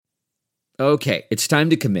Okay, it's time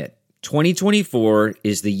to commit. 2024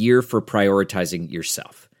 is the year for prioritizing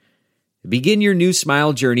yourself. Begin your new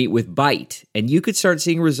smile journey with Byte, and you could start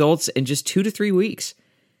seeing results in just 2 to 3 weeks.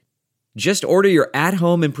 Just order your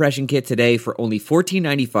at-home impression kit today for only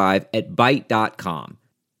 $14.95 at Byte.com.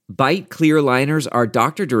 Byte clear liners are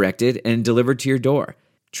doctor-directed and delivered to your door.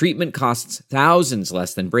 Treatment costs thousands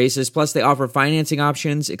less than braces, plus they offer financing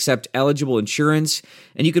options, accept eligible insurance,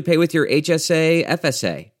 and you could pay with your HSA,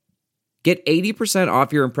 FSA. Get 80%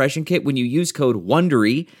 off your impression kit when you use code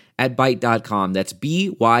WONDERY at Byte.com. That's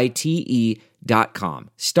BYTE.com.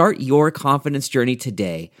 Start your confidence journey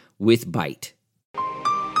today with Byte.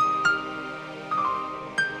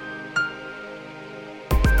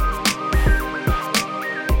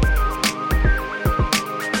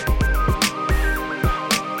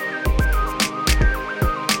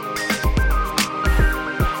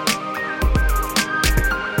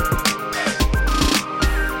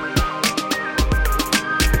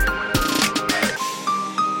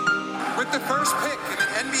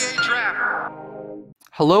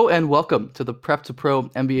 Hello and welcome to the Prep to Pro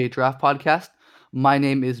NBA Draft Podcast. My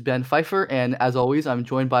name is Ben Pfeiffer, and as always, I'm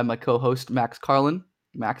joined by my co-host Max Carlin.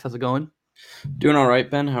 Max, how's it going? Doing all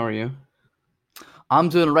right, Ben. How are you? I'm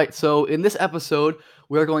doing all right. So in this episode,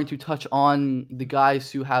 we're going to touch on the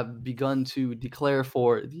guys who have begun to declare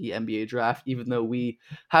for the NBA Draft, even though we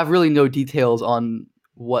have really no details on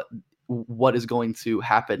what is going to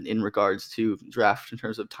happen in regards to draft in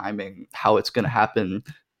terms of timing, how it's going to happen,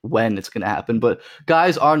 when it's going to happen. But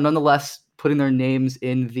guys are nonetheless putting their names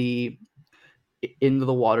into the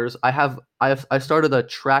waters. I started a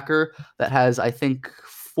tracker that has, I think,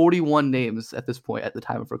 41 names at this point at the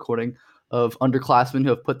time of recording of underclassmen who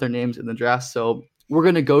have put their names in the draft. So we're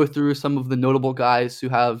going to go through some of the notable guys who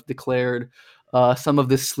have declared, some of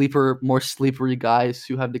the more sleepery guys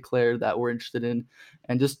who have declared that we're interested in,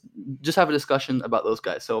 and just have a discussion about those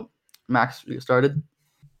guys. So Max, we get started.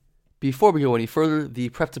 Before we go any further, the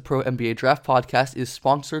Prep to Pro NBA Draft Podcast is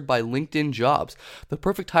sponsored by LinkedIn Jobs. The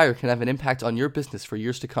perfect hire can have an impact on your business for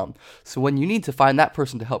years to come. So when you need to find that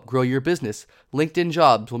person to help grow your business, LinkedIn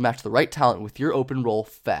Jobs will match the right talent with your open role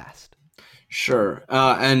fast. Sure.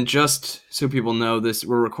 And just so people know,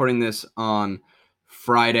 we're recording this on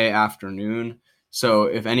Friday afternoon. So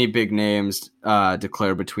if any big names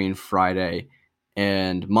declare between Friday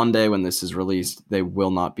and Monday when this is released, they will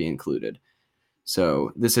not be included.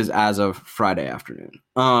 So this is as of Friday afternoon.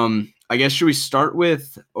 I guess, should we start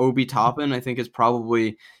with Obi Toppin? I think it's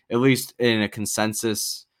probably, at least in a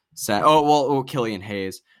consensus set. Killian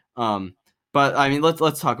Hayes. But I mean,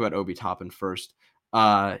 let's talk about Obi Toppin first.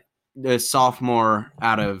 The sophomore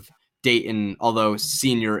out of Dayton, although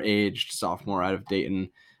senior-aged sophomore out of Dayton,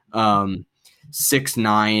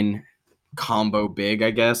 6'9", combo big,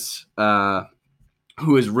 I guess,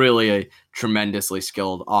 who is really a tremendously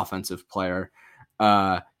skilled offensive player.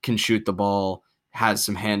 Can shoot the ball, has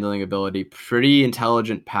some handling ability, pretty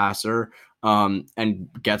intelligent passer, and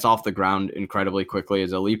gets off the ground incredibly quickly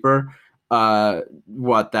as a leaper.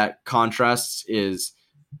 What that contrasts is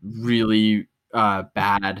really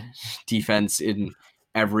bad defense in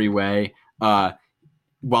every way.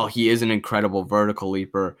 While he is an incredible vertical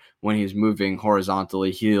leaper, when he's moving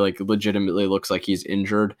horizontally, he legitimately looks like he's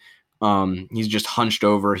injured. He's just hunched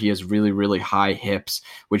over. He has really, really high hips,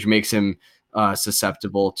 which makes him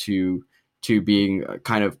susceptible to being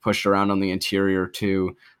kind of pushed around on the interior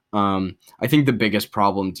too. I think the biggest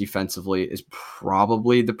problem defensively is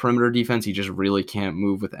probably the perimeter defense. He just really can't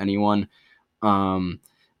move with anyone.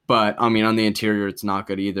 But I mean, on the interior, it's not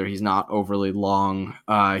good either. He's not overly long.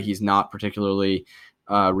 He's not particularly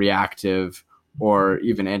reactive or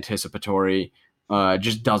even anticipatory.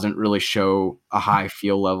 Just doesn't really show a high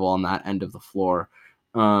feel level on that end of the floor.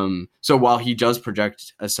 So while he does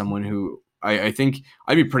project as someone who I think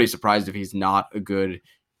I'd be pretty surprised if he's not a good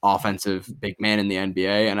offensive big man in the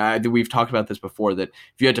NBA. And we've talked about this before, that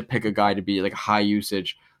if you had to pick a guy to be like a high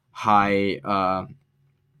usage, high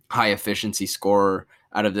efficiency scorer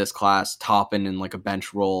out of this class, Toppin in like a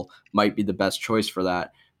bench role might be the best choice for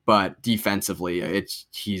that. But defensively,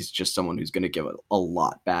 he's just someone who's going to give a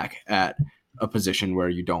lot back at a position where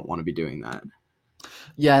you don't want to be doing that.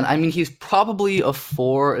 Yeah, and I mean, he's probably a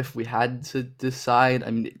 4 if we had to decide.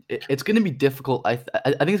 I mean, it's going to be difficult. I think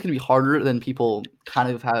it's going to be harder than people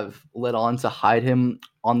kind of have let on to hide him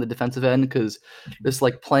on the defensive end, because just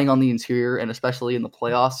like playing on the interior, and especially in the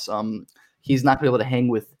playoffs, he's not going to be able to hang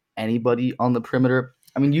with anybody on the perimeter.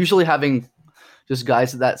 I mean, usually having just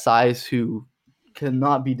guys of that size who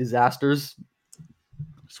cannot be disasters,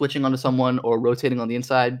 switching onto someone or rotating on the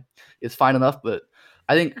inside is fine enough, but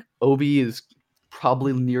I think Obi is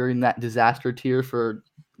probably nearing that disaster tier for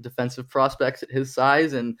defensive prospects at his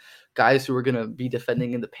size and guys who are going to be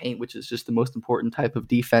defending in the paint, which is just the most important type of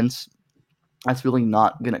defense. That's really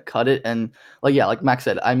not going to cut it. And like Max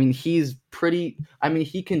said, I mean, he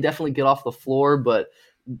can definitely get off the floor, but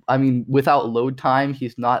I mean, without load time,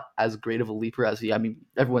 he's not as great of a leaper as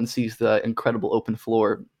everyone sees the incredible open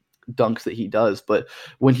floor dunks that he does, but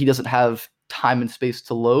when he doesn't have time and space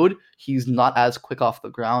to load, he's not as quick off the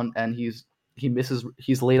ground, and he's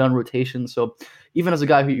late on rotation. So even as a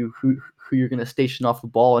guy who you're going to station off the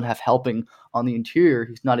ball and have helping on the interior,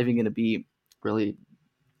 he's not even going to be really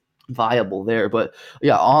viable there. But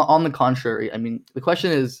yeah, on the contrary, I mean, the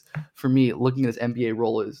question is, for me, looking at his NBA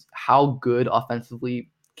role, is how good offensively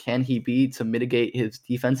can he be to mitigate his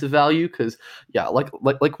defensive value? Because yeah,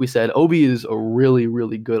 like we said, Obi is a really,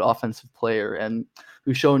 really good offensive player and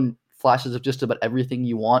who's shown flashes of just about everything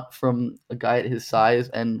you want from a guy at his size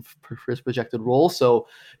and for his projected role. So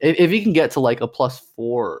if he can get to like a +4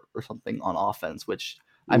 or something on offense, which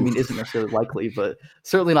I mean isn't necessarily likely, but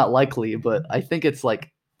certainly not likely, but I think it's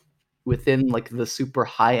like within like the super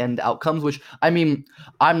high end outcomes, which I mean,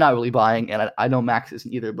 I'm not really buying, and I know Max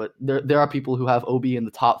isn't either, but there are people who have Obi in the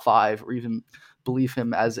top 5 or even believe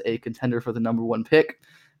him as a contender for the number 1 pick.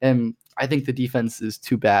 And I think the defense is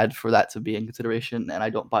too bad for that to be in consideration, and I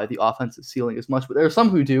don't buy the offensive ceiling as much, but there are some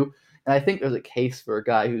who do. And I think there's a case for a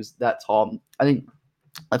guy who's that tall. I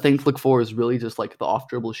think look for is really just like the off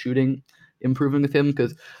dribble shooting improving with him,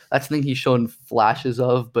 because that's the thing he's shown flashes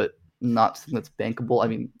of, but not something that's bankable. I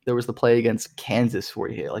mean, there was the play against Kansas where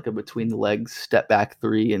he hit like a between the legs step back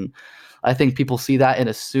 3, and I think people see that and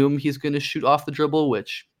assume he's going to shoot off the dribble,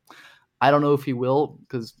 which I don't know if he will,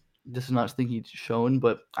 because this is not something he's shown.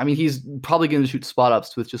 But I mean, he's probably going to shoot spot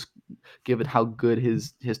ups with just given how good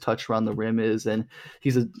his touch around the rim is, and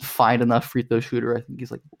he's a fine enough free throw shooter. I think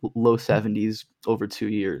he's like low 70s over 2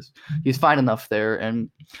 years. He's fine enough there, and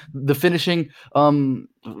the finishing, in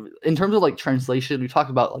terms of like translation, we talk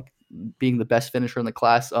about like being the best finisher in the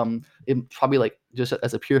class. It probably like just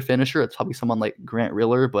as a pure finisher, it's probably someone like Grant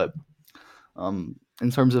Riller, but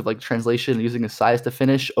in terms of like translation, using his size to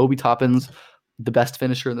finish, Obi Toppin's the best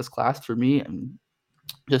finisher in this class for me, and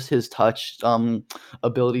just his touch,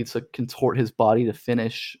 ability to contort his body to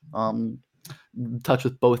finish, touch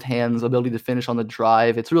with both hands, ability to finish on the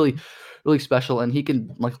drive. It's really, really special, and he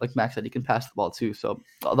can, like Max said, he can pass the ball too. So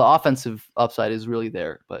the offensive upside is really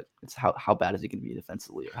there, but it's how bad is he going to be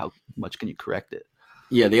defensively, or how much can you correct it?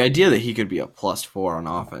 Yeah, the idea that he could be a +4 on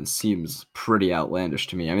offense seems pretty outlandish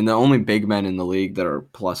to me. I mean, the only big men in the league that are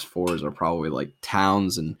 +4s are probably like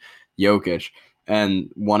Towns and Jokic,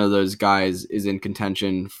 and one of those guys is in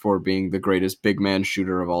contention for being the greatest big man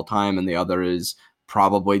shooter of all time, and the other is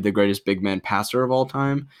probably the greatest big man passer of all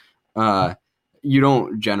time. You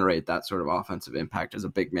don't generate that sort of offensive impact as a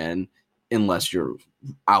big man unless you're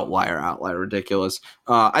outlier ridiculous.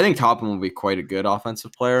 I think Toppin will be quite a good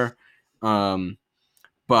offensive player,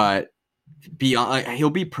 but he'll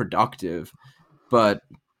be productive. But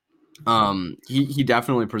he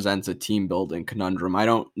definitely presents a team building conundrum. I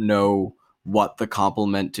don't know what the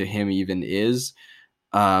complement to him even is,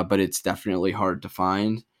 but it's definitely hard to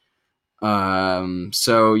find.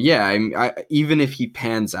 So yeah, even if he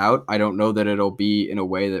pans out, I don't know that it'll be in a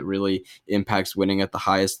way that really impacts winning at the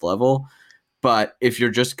highest level. But if you're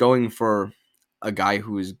just going for a guy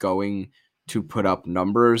who is going to put up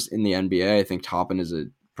numbers in the NBA, I think Toppin is a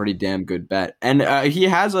pretty damn good bet. And he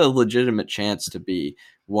has a legitimate chance to be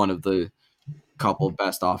one of the couple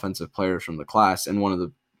best offensive players from the class and one of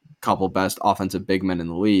the couple best offensive big men in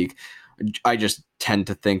the league. I just tend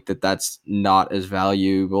to think that that's not as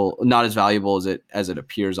valuable as it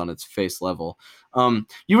appears on its face level.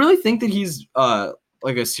 You really think that he's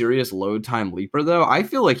like a serious load time leaper though? I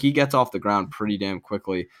feel like he gets off the ground pretty damn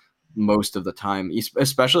quickly most of the time,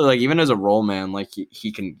 especially like even as a roll man. Like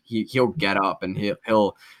he'll get up and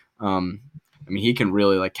he'll I mean, he can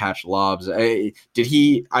really like catch lobs.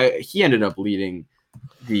 He ended up leading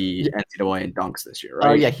the NCAA in dunks this year,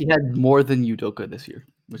 right? Yeah, he had more than Udoka this year,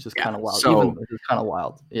 which is kind of wild. Which is kind of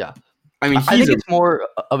wild. Yeah, I mean, I think it's more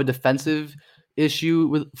of a defensive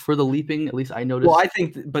issue for the leaping. At least I noticed. Well, I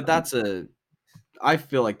think, but I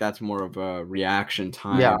feel like that's more of a reaction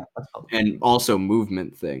time, and also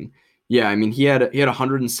movement thing. Yeah, I mean, he had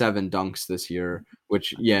 107 dunks this year,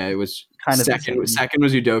 which it was kind of second. Second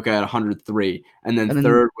was Udoka at 103, and then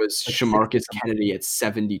third was Shamarcus Kennedy at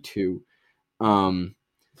 72.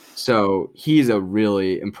 So he's a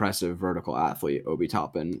really impressive vertical athlete, Obi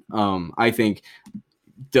Toppin. I think,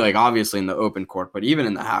 like obviously in the open court, but even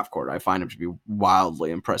in the half court, I find him to be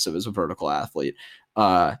wildly impressive as a vertical athlete.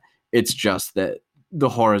 It's just that the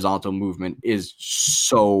horizontal movement is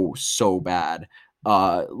so bad.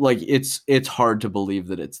 like it's hard to believe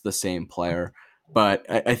that it's the same player. But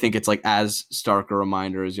I think it's like as stark a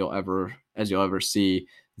reminder as you'll ever see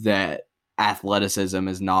that athleticism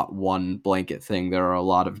is not one blanket thing. There are a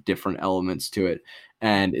lot of different elements to it.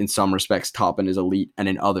 And in some respects, Toppin is elite, and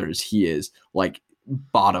in others, he is like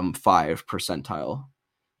bottom 5 percentile.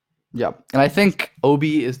 Yeah, and I think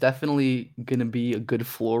Obi is definitely going to be a good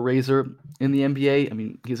floor raiser in the NBA. I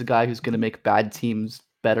mean, he's a guy who's going to make bad teams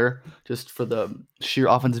better just for the sheer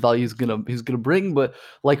offensive value he's gonna bring. But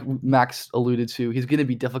like Max alluded to, he's going to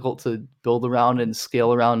be difficult to build around and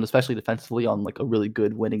scale around, especially defensively on like a really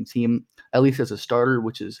good winning team, at least as a starter.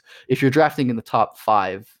 Which is, if you're drafting in the top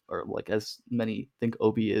 5, or like as many think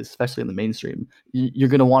Obi is, especially in the mainstream, you're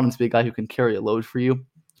going to want him to be a guy who can carry a load for you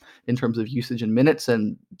in terms of usage and minutes.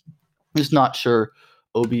 And just not sure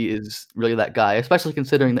Obi is really that guy, especially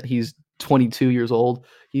considering that he's 22 years old.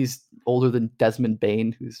 He's older than Desmond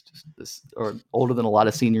Bain, who's just this, or older than a lot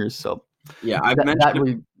of seniors. So yeah, that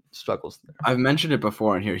really struggles there. I've mentioned it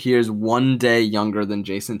before in here. He is 1 day younger than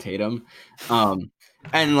Jason Tatum.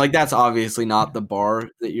 And like that's obviously not the bar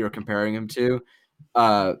that you're comparing him to.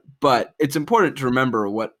 But it's important to remember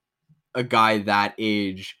what a guy that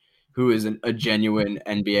age who is a genuine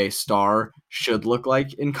NBA star should look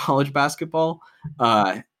like in college basketball.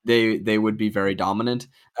 They would be very dominant.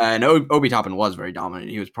 And Obi Toppin was very dominant.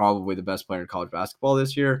 He was probably the best player in college basketball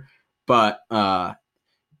this year. But I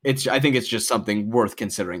think it's just something worth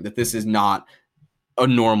considering, that this is not a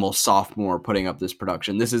normal sophomore putting up this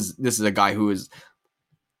production. This is a guy who is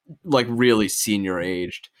like really senior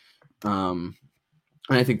aged. And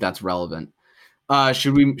I think that's relevant.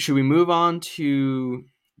 Should we move on to, do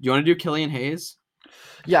you want to do Killian Hayes?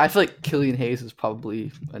 Yeah, I feel like Killian Hayes is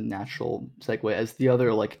probably a natural segue as the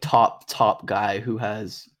other like top guy who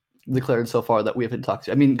has declared so far that we haven't talked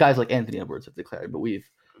to. I mean, guys like Anthony Edwards have declared, but we've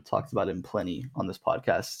talked about him plenty on this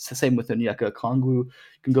podcast. It's the same with Onyeka Okongwu. You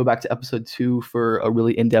can go back to episode 2 for a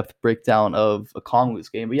really in-depth breakdown of Okongwu's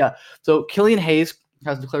game. But yeah, so Killian Hayes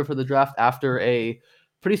has declared for the draft after a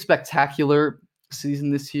pretty spectacular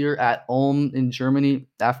season this year at Ulm in Germany,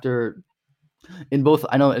 after in both,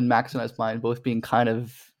 I know in Max and I's mind, both being kind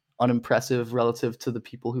of unimpressive relative to the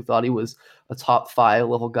people who thought he was a top 5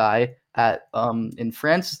 level guy at in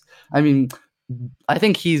France. I mean, I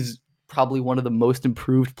think he's probably one of the most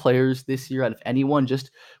improved players this year out of anyone,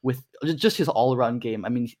 just with just his all-around game. I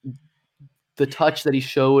mean, the touch that he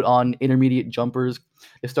showed on intermediate jumpers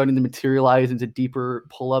is starting to materialize into deeper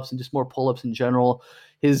pull-ups and just more pull-ups in general.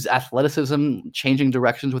 His athleticism, changing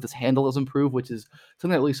directions with his handle has improved, which is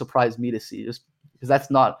something that really surprised me to see, just because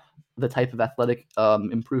that's not the type of athletic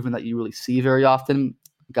improvement that you really see very often.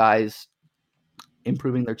 Guys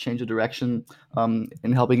improving their change of direction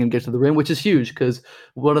and helping him get to the rim, which is huge, because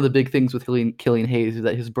one of the big things with Killian Hayes is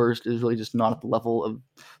that his burst is really just not at the level of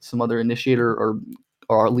some other initiator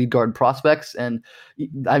or lead guard prospects. And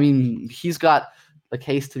I mean, he's got a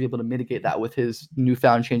case to be able to mitigate that with his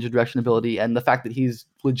newfound change of direction ability and the fact that he's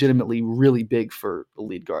legitimately really big for a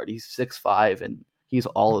lead guard. He's 6'5", and he's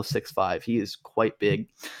all of 6'5". He is quite big.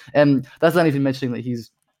 And that's not even mentioning that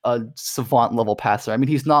he's a savant level passer. I mean,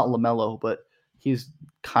 he's not LaMelo, but he's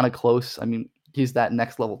kind of close. I mean, he's that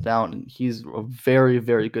next level down, and he's a very,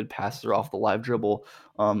 very good passer off the live dribble.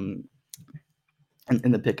 In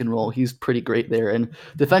the pick and roll, he's pretty great there. And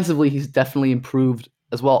defensively, he's definitely improved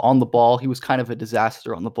as well on the ball. He was kind of a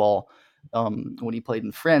disaster on the ball when he played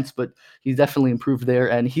in France, but he's definitely improved there.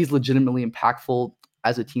 And he's legitimately impactful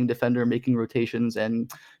as a team defender, making rotations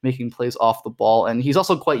and making plays off the ball. And he's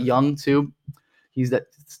also quite young too. He's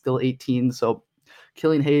still 18. So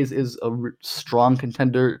Killian Hayes is a strong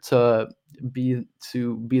contender to be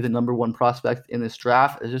the number 1 prospect in this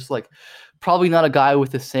draft. It's just like probably not a guy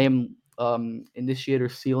with the same initiator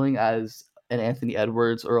ceiling as an Anthony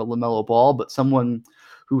Edwards or a LaMelo Ball, but someone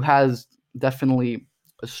who has definitely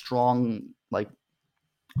a strong, like,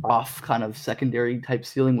 off kind of secondary type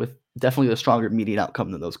ceiling with definitely a stronger median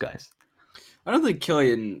outcome than those guys. I don't think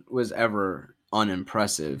Killian was ever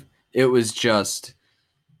unimpressive. It was just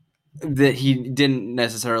that he didn't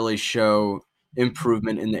necessarily show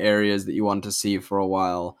improvement in the areas that you wanted to see for a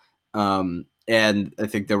while. And I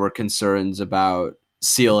think there were concerns about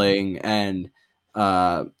ceiling and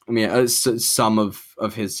some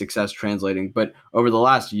of his success translating, but over the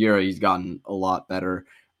last year he's gotten a lot better.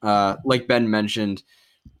 Like Ben mentioned,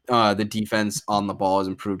 the defense on the ball has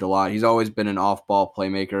improved a lot. He's always been an off-ball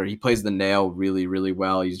playmaker. He plays the nail really, really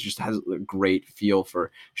well. He just has a great feel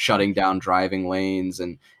for shutting down driving lanes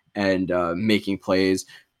and making plays.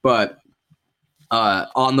 But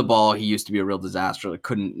on the ball, he used to be a real disaster. Like,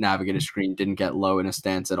 couldn't navigate a screen, didn't get low in a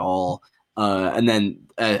stance at all. And then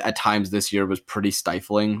at times this year was pretty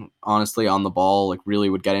stifling, honestly, on the ball, like really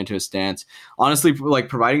would get into his stance. Honestly, like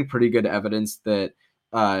providing pretty good evidence that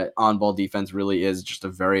on-ball defense really is just a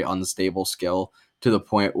very unstable skill, to the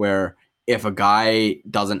point where if a guy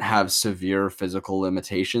doesn't have severe physical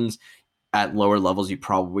limitations at lower levels, you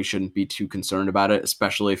probably shouldn't be too concerned about it,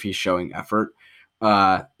 especially if he's showing effort.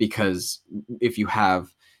 Because if you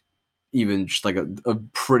have even just like a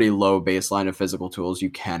pretty low baseline of physical tools, you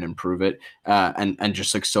can improve it. And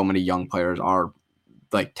just like so many young players are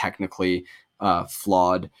like technically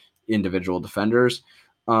flawed individual defenders.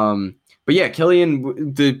 But yeah,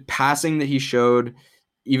 Killian, the passing that he showed,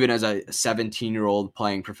 even as a 17-year-old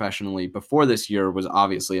playing professionally before this year, was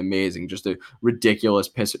obviously amazing. Just a ridiculous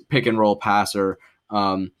pick and roll passer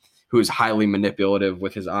who is highly manipulative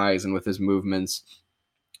with his eyes and with his movements.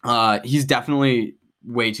 He's definitely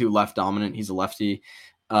way too left dominant. He's a lefty.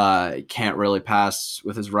 Can't really pass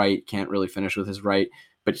with his right, can't really finish with his right,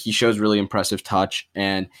 but he shows really impressive touch,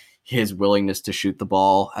 and his willingness to shoot the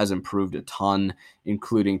ball has improved a ton,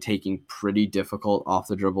 including taking pretty difficult off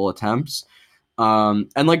the dribble attempts. And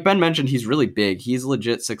like Ben mentioned, he's really big. He's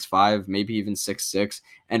legit 6'5", maybe even 6'6",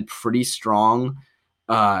 and pretty strong.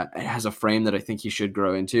 Has a frame that I think he should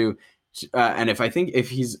grow into. And if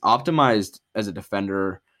he's optimized as a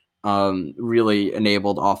defender, really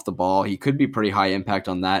enabled off the ball, he could be pretty high impact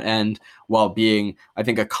on that end, while being, I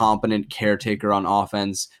think, a competent caretaker on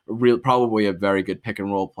offense, probably a very good pick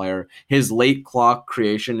and roll player. His late clock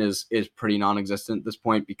creation is pretty non-existent at this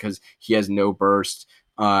point because he has no burst.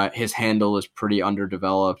 His handle is pretty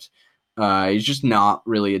underdeveloped. He's just not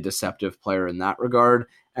really a deceptive player in that regard.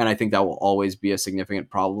 And I think that will always be a significant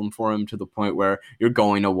problem for him, to the point where you're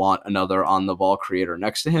going to want another on-the-ball creator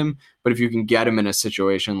next to him. But if you can get him in a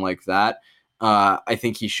situation like that, I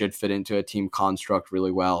think he should fit into a team construct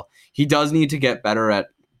really well. He does need to get better at,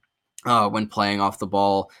 when playing off the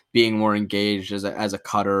ball, being more engaged as a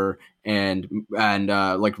cutter and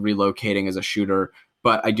like relocating as a shooter.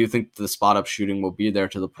 But I do think the spot-up shooting will be there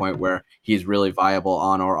to the point where he's really viable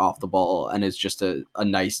on or off the ball and is just a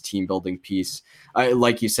nice team-building piece.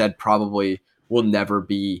 Like you said, probably will never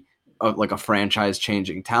be like a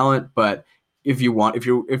franchise-changing talent, but if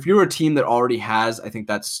you're a team that already has, I think,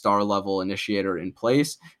 that star-level initiator in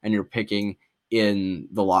place, and you're picking in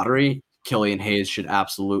the lottery, Killian Hayes should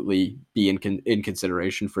absolutely be in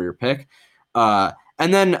consideration for your pick. And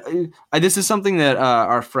then this is something that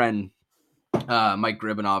our friend Mike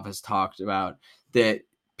Gribanoff has talked about, that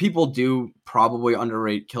people do probably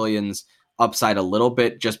underrate Killian's upside a little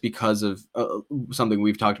bit, just because of something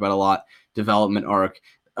we've talked about a lot, development arc,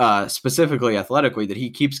 specifically athletically, that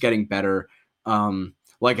he keeps getting better.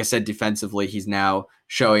 Like I said, defensively, he's now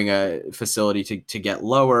showing a facility to get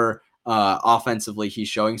lower. Offensively, he's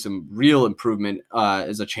showing some real improvement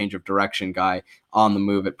as a change of direction guy on the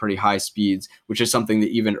move at pretty high speeds, which is something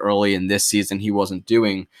that even early in this season he wasn't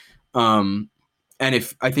doing. And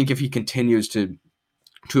if he continues to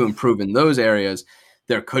improve in those areas,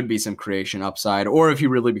 there could be some creation upside, or if he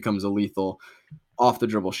really becomes a lethal off the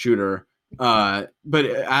dribble shooter. But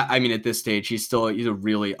I mean, at this stage, he's a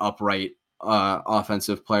really upright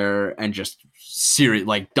offensive player, and just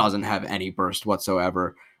doesn't have any burst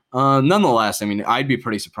whatsoever. Nonetheless, I mean, I'd be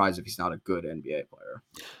pretty surprised if he's not a good NBA player.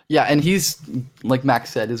 Yeah, and he's, like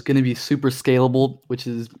Max said, is going to be super scalable, which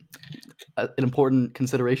is an important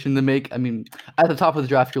consideration to make. I mean, at the top of the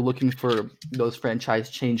draft, you're looking for those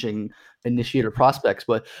franchise-changing initiator prospects,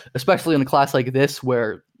 but especially in a class like this,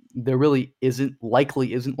 where there really isn't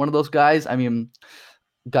one of those guys. I mean,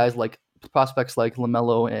 guys like prospects like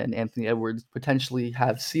LaMelo and Anthony Edwards potentially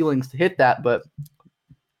have ceilings to hit that, but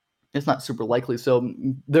it's not super likely. So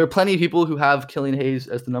there are plenty of people who have Killian Hayes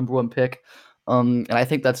as the number one pick, and I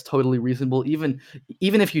think that's totally reasonable. Even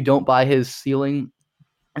if you don't buy his ceiling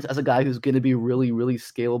as a guy who's going to be really, really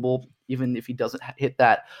scalable, even if he doesn't hit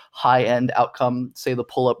that high-end outcome, say the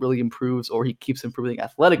pull-up really improves or he keeps improving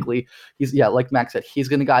athletically, like Max said, he's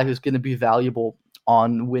a guy who's going to be valuable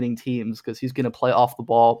on winning teams because he's going to play off the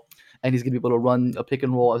ball and he's going to be able to run a pick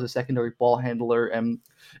and roll as a secondary ball handler. And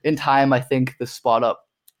in time, I think the spot up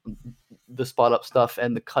stuff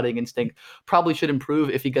and the cutting instinct probably should improve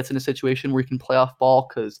if he gets in a situation where he can play off ball,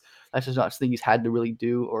 because that's just not something he's had to really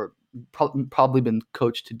do or probably been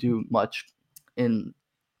coached to do much in.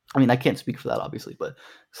 I mean, I can't speak for that obviously, but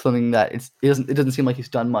something that it doesn't seem like he's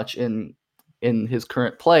done much in his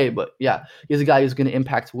current play. But yeah, he's a guy who's going to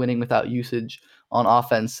impact winning without usage on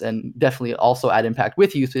offense, and definitely also add impact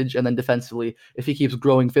with usage. And then defensively, if he keeps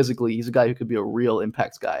growing physically, he's a guy who could be a real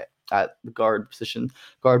impact guy at the guard position,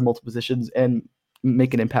 guard multiple positions, and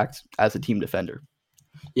make an impact as a team defender.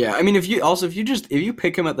 Yeah, I mean, if you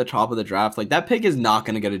pick him at the top of the draft, like that pick is not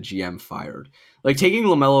going to get a GM fired. Like taking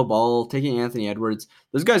LaMelo Ball, taking Anthony Edwards,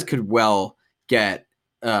 those guys could well get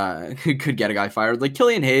could get a guy fired. Like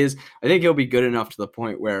Killian Hayes, I think he'll be good enough to the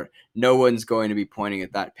point where no one's going to be pointing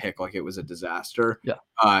at that pick like it was a disaster.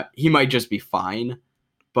 Yeah. He might just be fine,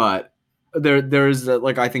 but there's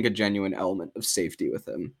like I think a genuine element of safety with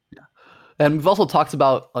him. Yeah. And we've also talked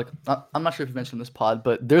about, like, I'm not sure if you mentioned this pod,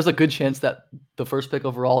 but there's a good chance that the first pick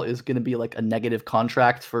overall is going to be like a negative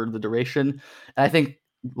contract for the duration. And I think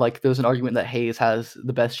like there's an argument that Hayes has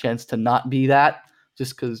the best chance to not be that,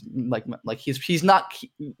 just because like he's not.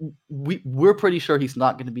 We're pretty sure he's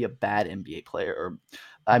not going to be a bad NBA player. Or,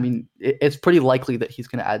 I mean, it's pretty likely that he's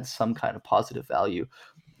going to add some kind of positive value.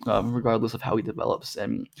 Regardless of how he develops.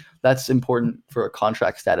 And that's important for a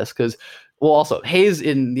contract status because, well, also Hayes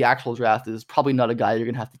in the actual draft is probably not a guy you're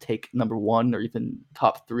going to have to take number 1 or even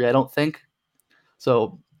top 3, I don't think.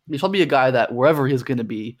 So he's probably a guy that wherever he's going to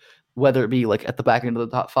be, whether it be like at the back end of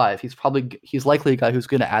the top 5, he's likely a guy who's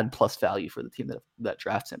going to add plus value for the team that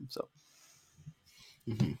drafts him. So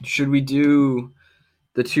should we do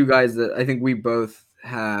the two guys that I think we both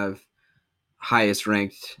have highest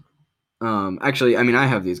ranked? Actually, I mean, I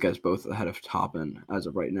have these guys both ahead of Toppin as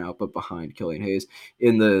of right now, but behind Killian Hayes.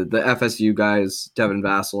 In the FSU guys, Devin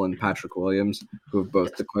Vassell and Patrick Williams, who have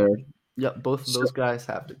both declared. Yep, both of those guys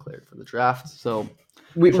have declared for the draft. So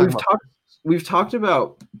we've talked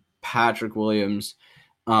about Patrick Williams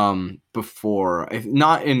before,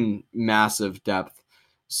 not in massive depth.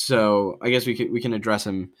 So I guess we can address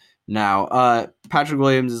him now. Patrick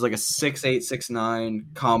Williams is like a 6'8",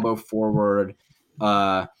 6'9" combo forward.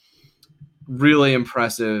 Really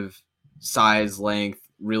impressive size, length,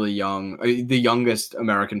 really young. The youngest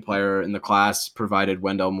American player in the class, provided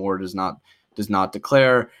Wendell Moore does not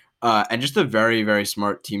declare. And just a very, very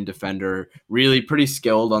smart team defender. Really pretty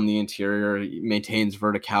skilled on the interior. He maintains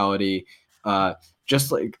verticality.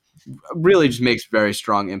 Just makes very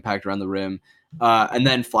strong impact around the rim. And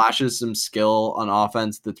then flashes some skill on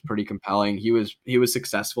offense that's pretty compelling. He was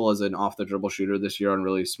successful as an off the dribble shooter this year on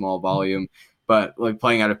really small volume. But like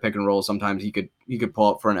playing out of pick and roll, sometimes he could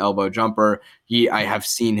pull up for an elbow jumper. I have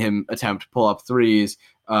seen him attempt pull up threes.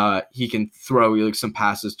 He can throw like some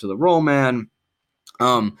passes to the roll man.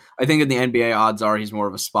 I think in the NBA odds are he's more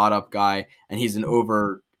of a spot up guy, and he's an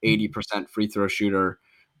over 80% free throw shooter.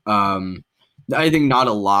 I think not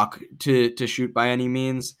a lock to shoot by any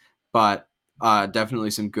means, but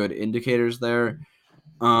definitely some good indicators there.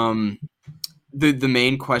 The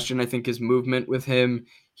main question I think is movement with him.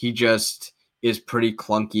 He just is pretty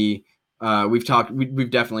clunky. We've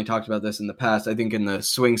definitely talked about this in the past. I think in the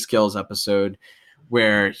swing skills episode,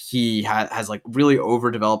 where he has like really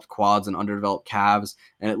overdeveloped quads and underdeveloped calves,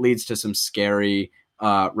 and it leads to some scary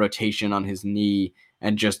rotation on his knee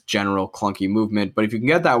and just general clunky movement. But if you can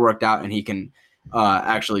get that worked out and he can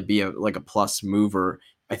actually be a plus mover,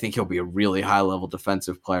 I think he'll be a really high level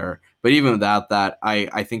defensive player. But even without that,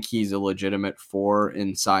 I think he's a legitimate 4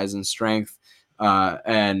 in size and strength,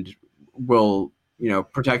 and will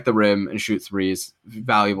protect the rim and shoot threes.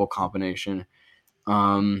 Valuable combination.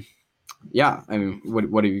 Yeah, I mean,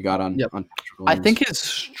 what have you got on Patrick Williams? I think his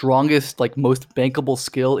strongest, like most bankable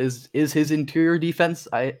skill is his interior defense.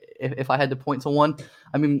 If I had to point to one,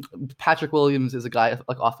 I mean, Patrick Williams is a guy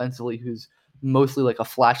like offensively who's mostly like a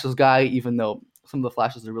flashes guy, even though some of the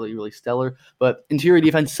flashes are really, really stellar. But interior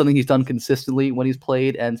defense is something he's done consistently when he's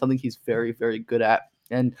played, and something he's very, very good at.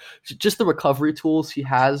 And just the recovery tools he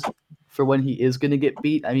has for when he is going to get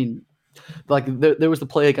beat. I mean, like there was the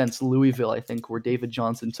play against Louisville, I think, where David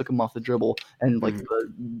Johnson took him off the dribble, and like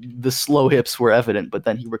the slow hips were evident, but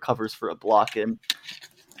then he recovers for a block. And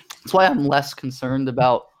that's why I'm less concerned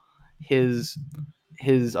about his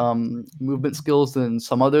movement skills than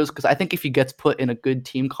some others, because I think if he gets put in a good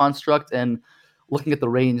team construct, and looking at the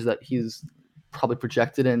range that he's probably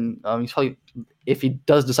projected in, he's probably, if he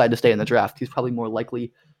does decide to stay in the draft, he's probably more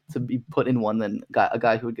likely to be put in one than a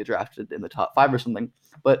guy who would get drafted in the top 5 or something.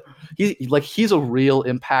 But he's a real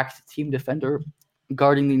impact team defender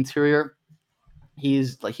guarding the interior.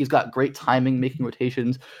 He's got great timing, making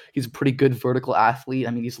rotations. He's a pretty good vertical athlete.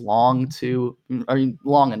 I mean, he's long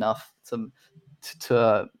enough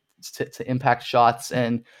to impact shots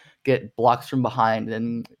and get blocks from behind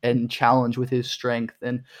and challenge with his strength.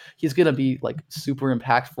 And he's going to be like super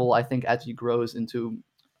impactful, I think, as he grows into,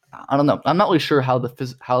 I don't know. I'm not really sure how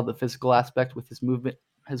the physical aspect with his movement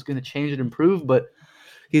is going to change and improve, but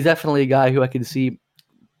he's definitely a guy who I can see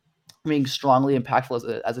being strongly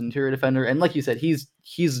impactful as an interior defender. And like you said, he's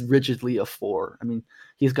rigidly a 4. I mean,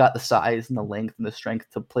 he's got the size and the length and the strength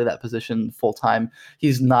to play that position full time.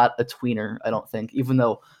 He's not a tweener, I don't think, even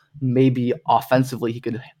though maybe offensively he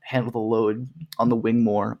could handle the load on the wing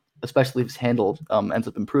more, especially if his handle ends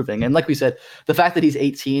up improving. And like we said, the fact that he's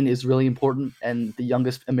 18 is really important, and the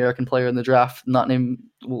youngest American player in the draft, not named,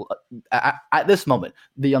 well, at this moment,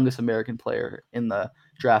 the youngest American player in the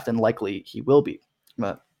draft, and likely he will be.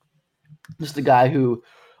 But just a guy who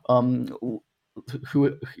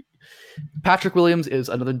Patrick Williams is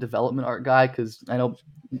another development art guy, because I know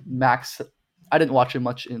Max, I didn't watch him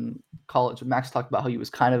much in college, but Max talked about how he was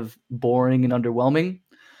kind of boring and underwhelming.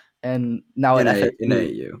 And now in FSU,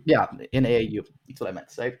 AAU. Yeah, in AAU. That's what I meant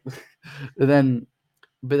to say. but then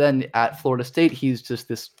at Florida State, he's just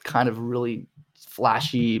this kind of really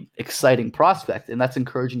flashy, exciting prospect, and that's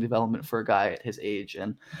encouraging development for a guy at his age.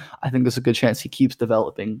 And I think there's a good chance he keeps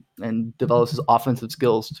developing and develops his offensive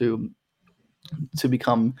skills to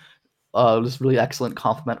become this really excellent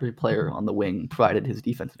complementary player on the wing, provided his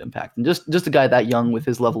defensive impact. And just a guy that young with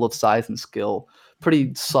his level of size and skill,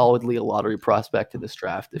 pretty solidly a lottery prospect in this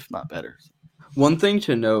draft, if not better. One thing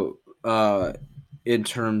to note in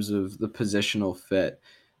terms of the positional fit,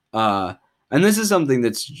 and this is something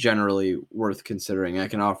that's generally worth considering. I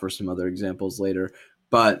can offer some other examples later,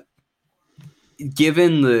 but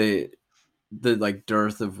given the like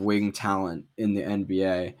dearth of wing talent in the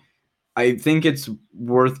NBA, I think it's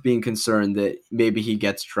worth being concerned that maybe he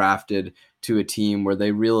gets drafted to a team where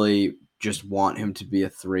they really just want him to be a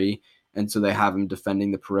 3, and so they have him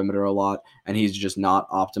defending the perimeter a lot, and he's just not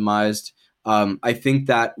optimized. I think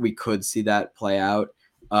that we could see that play out.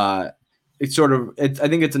 I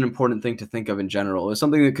think it's an important thing to think of in general. It's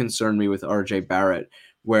something that concerned me with RJ Barrett,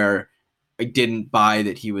 where I didn't buy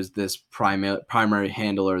that he was this primary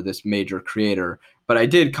handler, this major creator, but I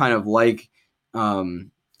did kind of like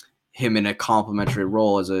him in a complementary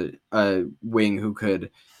role as a wing who could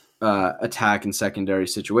attack in secondary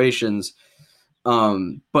situations.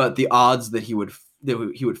 But the odds that he would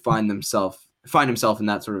find himself in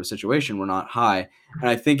that sort of a situation were not high. And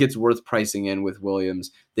I think it's worth pricing in with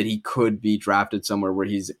Williams that he could be drafted somewhere where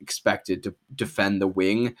he's expected to defend the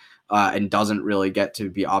wing and doesn't really get to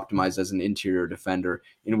be optimized as an interior defender,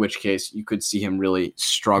 in which case you could see him really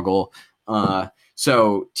struggle.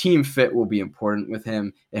 So team fit will be important with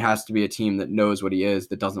him. It has to be a team that knows what he is,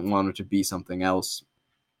 that doesn't want him to be something else,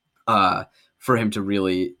 for him to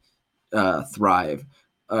really thrive.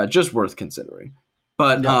 Just worth considering.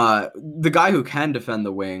 But the guy who can defend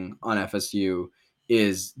the wing on FSU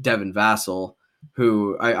is Devin Vassell,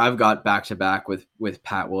 who I've got back-to-back with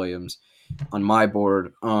Pat Williams on my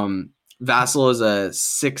board. Vassell is a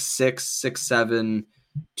 6'6", 6'7",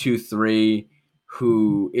 2'3",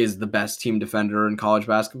 who is the best team defender in college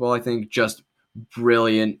basketball, I think. Just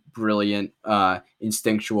brilliant,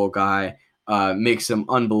 instinctual guy. Makes some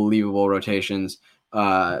unbelievable rotations,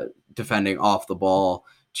 defending off the ball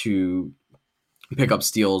to pick up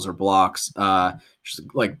steals or blocks. Just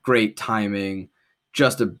like great timing,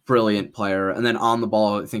 just a brilliant player. And then on the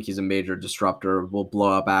ball, I think he's a major disruptor, will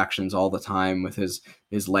blow up actions all the time with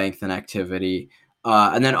his length and activity.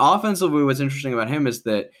 And then offensively, what's interesting about him is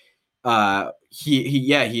that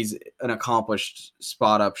he's an accomplished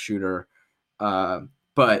spot up shooter.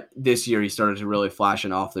 But this year he started to really flash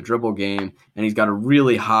an off the dribble game, and he's got a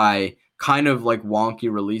really high kind of like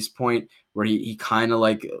wonky release point where he kind of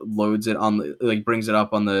like loads it on the, like brings it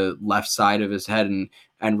up on the left side of his head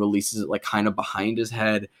and releases it like kind of behind his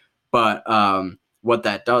head. But what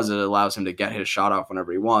that does, it allows him to get his shot off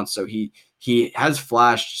whenever he wants. So he has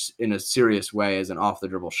flashed in a serious way as an off the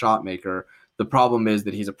dribble shot maker. The problem is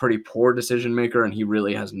that he's a pretty poor decision maker, and he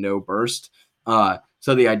really has no burst.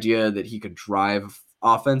 So the idea that he could drive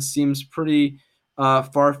offense seems pretty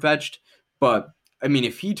far-fetched. But, I mean,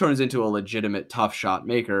 if he turns into a legitimate tough shot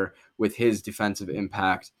maker with his defensive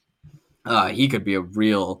impact, he could be a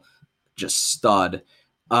real just stud.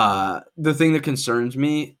 The thing that concerns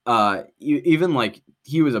me, even like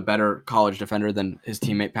he was a better college defender than his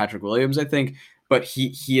teammate Patrick Williams, I think, but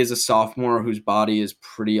he is a sophomore whose body is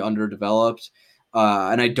pretty underdeveloped.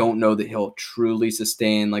 And I don't know that he'll truly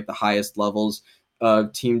sustain like the highest levels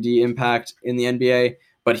of Team D impact in the NBA,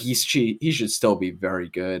 but he should still be very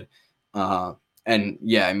good. And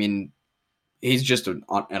yeah, I mean, he's just an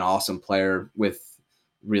awesome player with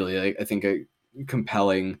really, I think, a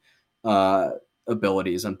compelling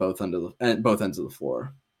abilities on both ends of the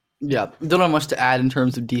floor. Yeah, don't have much to add in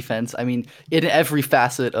terms of defense. I mean, in every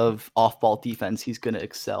facet of off-ball defense, he's going to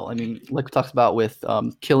excel. I mean, like we talked about with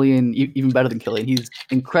Killian, even better than Killian. He's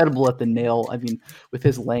incredible at the nail. I mean, with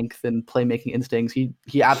his length and playmaking instincts,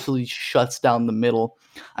 he absolutely shuts down the middle.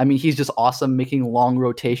 I mean, he's just awesome making long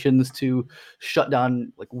rotations to shut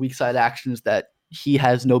down like weak side actions that he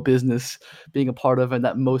has no business being a part of and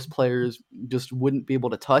that most players just wouldn't be able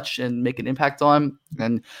to touch and make an impact on.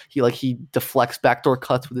 And he deflects backdoor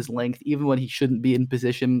cuts with his length, even when he shouldn't be in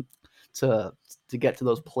position to get to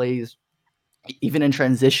those plays. Even in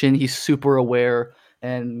transition, he's super aware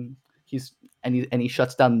and he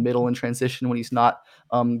shuts down the middle in transition when he's not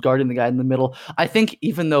guarding the guy in the middle. I think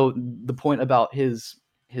even though the point about his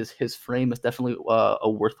frame is definitely a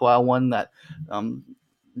worthwhile one, that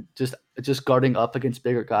just guarding up against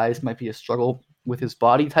bigger guys might be a struggle with his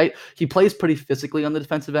body type. He plays pretty physically on the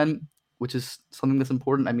defensive end, which is something that's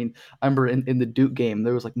important. I mean, I remember in the Duke game,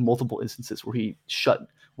 there was like multiple instances where he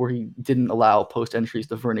didn't allow post entries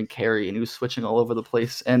to Vernon Carey, and he was switching all over the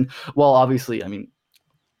place. And while obviously, I mean,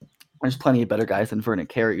 there's plenty of better guys than Vernon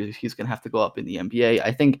Carey, he's going to have to go up in the NBA.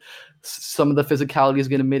 I think some of the physicality is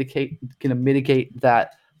going to mitigate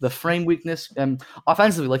that the frame weakness. And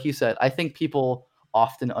offensively, like you said, I think people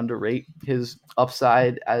often underrate his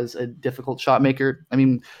upside as a difficult shot maker. I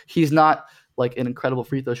mean, he's not like an incredible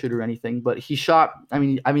free throw shooter or anything, but he shot. I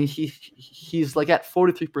mean, he's like at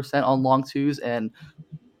 43% on long twos, and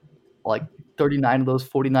like 39 of those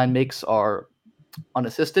 49 makes are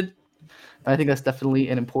unassisted. And I think that's definitely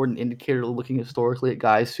an important indicator looking historically at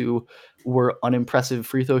guys who were unimpressive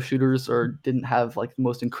free throw shooters or didn't have like the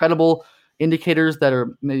most incredible indicators that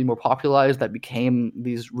are maybe more popularized that became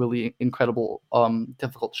these really incredible,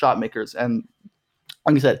 difficult shot makers. And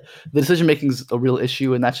like I said, the decision making is a real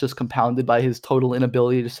issue, and that's just compounded by his total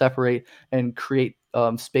inability to separate and create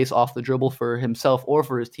space off the dribble for himself or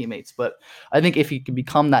for his teammates. But I think if he can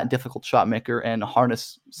become that difficult shot maker and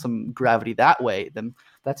harness some gravity that way, then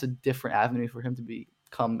that's a different avenue for him to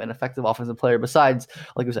become an effective offensive player. Besides,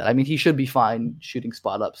 like I said, I mean, he should be fine shooting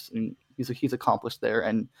spot ups, and he's accomplished there.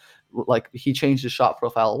 And like he changed his shot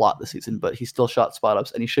profile a lot this season, but he still shot spot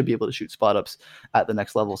ups, and he should be able to shoot spot ups at the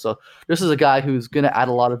next level. So this is a guy who's going to add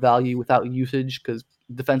a lot of value without usage, because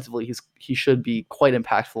defensively he should be quite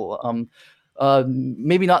impactful.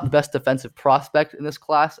 Maybe not the best defensive prospect in this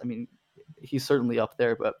class. I mean, he's certainly up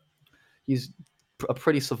there, but he's a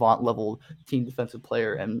pretty savant level team defensive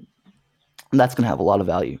player, and that's going to have a lot of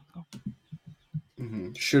value.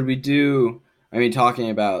 Mm-hmm. Should we do, I mean, talking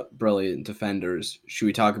about brilliant defenders, should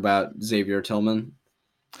we talk about Xavier Tillman?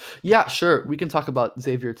 Yeah, sure. We can talk about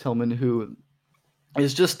Xavier Tillman, who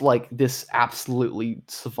is just like this absolutely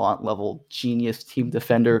savant level genius team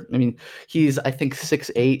defender. I mean, he's, I think,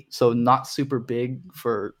 6'8", so not super big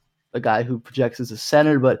for a guy who projects as a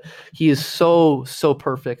center, but he is so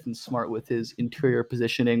perfect and smart with his interior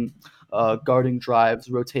positioning, guarding drives,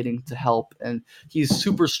 rotating to help, and he's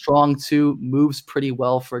super strong too. Moves pretty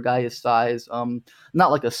well for a guy his size.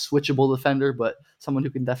 Not like a switchable defender, but someone who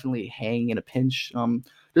can definitely hang in a pinch.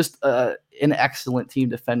 Just an excellent team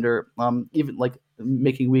defender. Even like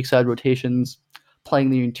making weak side rotations, playing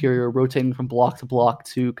the interior, rotating from block to block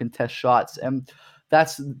to contest shots, and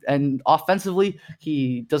offensively,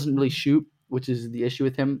 he doesn't really shoot, which is the issue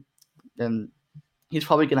with him. And he's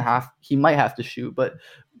probably he might have to shoot, but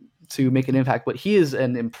to make an impact. But he is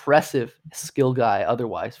an impressive skill guy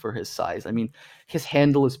otherwise for his size. I mean, his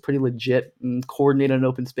handle is pretty legit, and coordinated in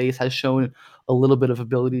open space, has shown a little bit of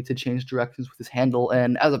ability to change directions with his handle.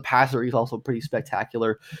 And as a passer, he's also pretty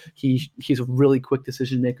spectacular. He's a really quick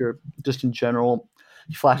decision maker just in general.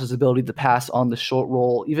 He flashes his ability to pass on the short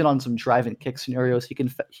roll, even on some drive and kick scenarios. He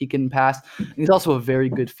can pass. And he's also a very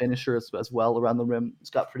good finisher as well around the rim. He's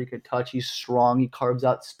got pretty good touch. He's strong. He carves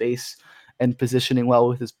out space and positioning well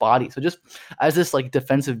with his body. So just as this like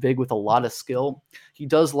defensive big with a lot of skill, he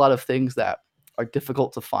does a lot of things that are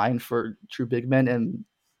difficult to find for true big men. And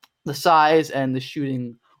the size and the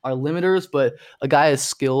shooting are limiters, but a guy as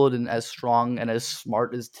skilled and as strong and as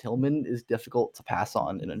smart as Tillman is difficult to pass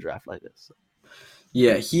on in a draft like this. So.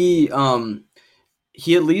 Yeah, he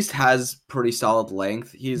at least has pretty solid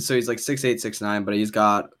length. He's like 6'8", 6'9", but he's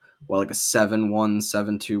got like a 7'1",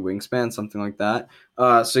 7'2" wingspan, something like that.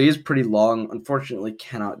 So he's pretty long. Unfortunately,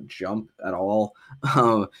 cannot jump at all.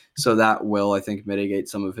 So that will, I think, mitigate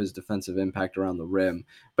some of his defensive impact around the rim.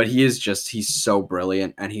 But he's so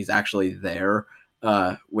brilliant, and he's actually there,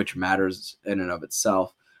 which matters in and of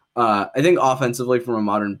itself. I think offensively, from a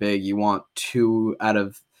modern big, you want 2 out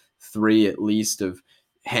of 3 at least of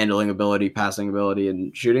handling ability, passing ability,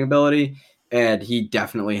 and shooting ability. And he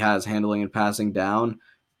definitely has handling and passing down.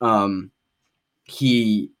 I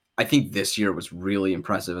I think this year was really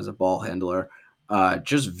impressive as a ball handler.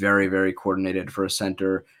 Just very, very coordinated for a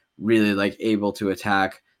center, really like able to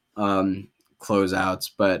attack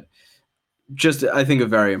closeouts, but just I think a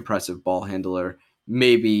very impressive ball handler.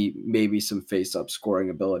 Maybe some face-up scoring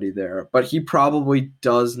ability there, but he probably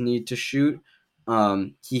does need to shoot.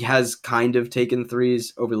 He has kind of taken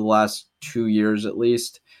threes over the last 2 years at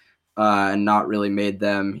least, and not really made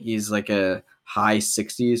them. He's like a high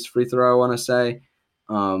 60s free throw, I want to say.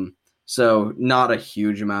 So not a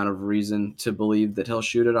huge amount of reason to believe that he'll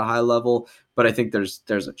shoot at a high level, but I think there's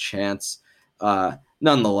a chance.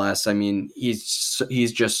 Nonetheless, I mean,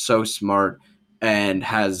 he's just so smart and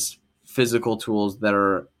has physical tools that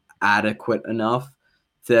are adequate enough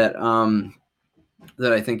that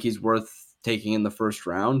that I think he's worth taking in the first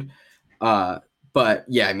round. But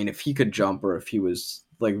yeah, I mean, if he could jump or if he was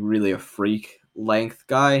like really a freak length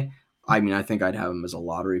guy, I mean, I think I'd have him as a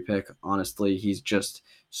lottery pick. Honestly, he's just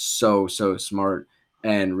so smart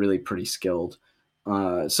and really pretty skilled.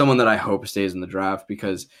 Someone that I hope stays in the draft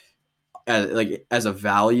because as a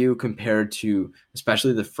value compared to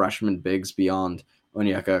especially the freshman bigs beyond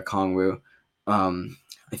Onyeka Okongwu,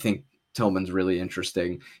 I think Tillman's really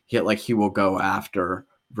interesting. He will go after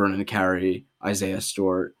Vernon Carey, Isaiah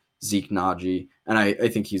Stewart, Zeke Naji, and I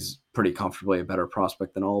think he's pretty comfortably a better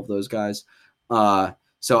prospect than all of those guys.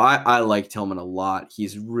 So I like Tillman a lot.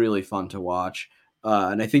 He's really fun to watch,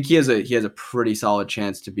 and I think he has a pretty solid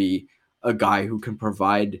chance to be a guy who can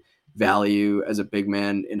provide value as a big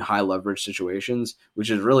man in high leverage situations, which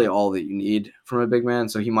is really all that you need from a big man.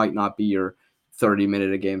 So he might not be your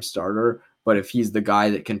 30-minute a game starter, but if he's the guy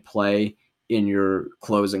that can play in your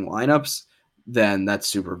closing lineups, then that's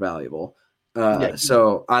super valuable.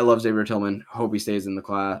 So I love Xavier Tillman. Hope he stays in the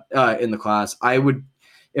class. I would,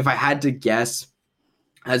 if I had to guess,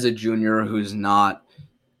 as a junior who's not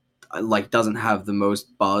doesn't have the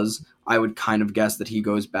most buzz, I would kind of guess that he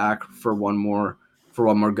goes back for one more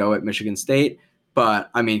go at Michigan State. But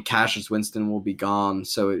I mean, Cassius Winston will be gone,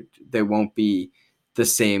 so they won't be the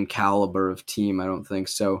same caliber of team, I don't think.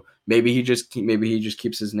 So maybe he just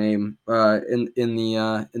keeps his name in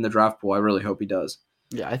the draft pool. I really hope he does.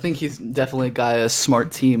 Yeah, I think he's definitely a guy a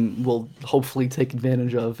smart team will hopefully take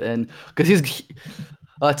advantage of, and because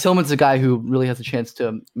Tillman's a guy who really has a chance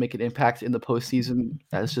to make an impact in the postseason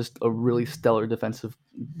as just a really stellar defensive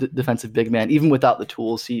big man. Even without the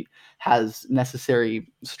tools, he has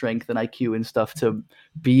necessary strength and IQ and stuff to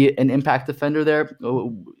be an impact defender there.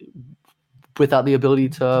 Without the ability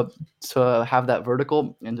to have that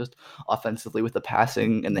vertical and just offensively with the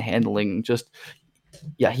passing and the handling, just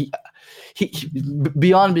he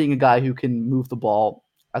beyond being a guy who can move the ball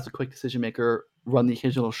as a quick decision maker, run the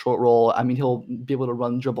occasional short roll. I mean, he'll be able to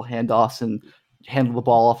run dribble handoffs and handle the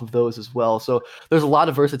ball off of those as well. So there's a lot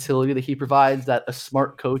of versatility that he provides that a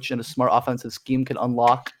smart coach and a smart offensive scheme can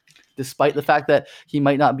unlock, despite the fact that he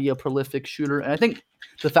might not be a prolific shooter. And I think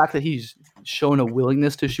the fact that he's shown a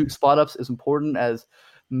willingness to shoot spot ups is important, as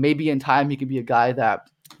maybe in time he could be a guy that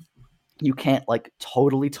you can't like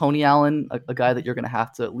totally Tony Allen, a guy that you're going to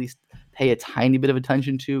have to at least pay a tiny bit of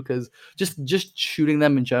attention to, because just shooting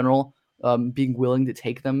them in general, being willing to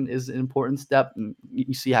take them is an important step. And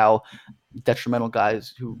you see how detrimental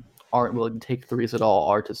guys who aren't willing to take threes at all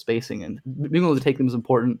are to spacing, and being able to take them is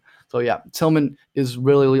important. So yeah, Tillman is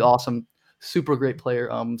really, really awesome. Super great player.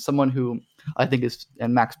 Someone who I think is,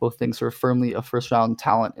 and Max both thinks, are firmly a first round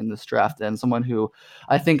talent in this draft, and someone who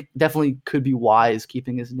I think definitely could be wise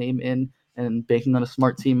keeping his name in and banking on a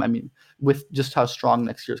smart team. I mean, with just how strong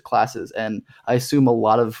next year's class is, and I assume a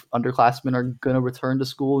lot of underclassmen are going to return to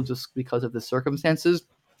school just because of the circumstances.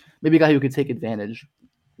 Maybe a guy who could take advantage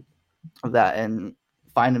of that and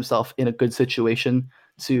find himself in a good situation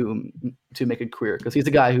to make a career, because he's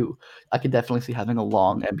a guy who I could definitely see having a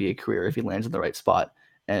long NBA career if he lands in the right spot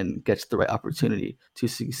and gets the right opportunity to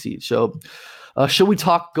succeed. So should we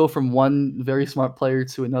go from one very smart player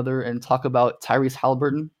to another and talk about Tyrese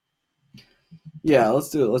Haliburton? Yeah, let's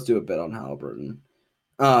do it. Let's do a bit on Haliburton.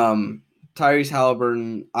 Tyrese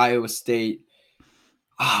Haliburton, Iowa State.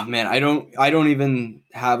 Oh man, I don't even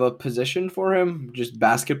have a position for him. Just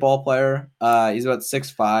basketball player. He's about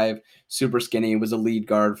 6'5", super skinny. Was a lead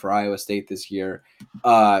guard for Iowa State this year.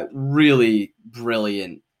 Really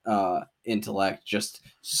brilliant intellect. Just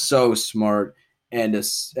so smart and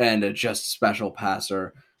a just special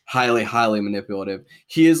passer. Highly manipulative.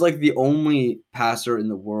 He is like the only passer in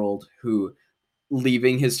the world who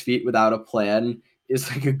leaving his feet without a plan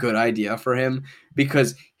is like a good idea for him,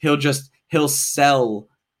 because he'll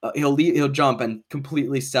jump and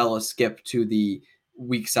completely sell a skip to the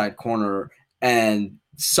weak side corner and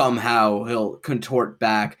somehow he'll contort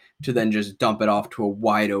back to then just dump it off to a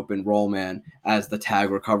wide open roll man as the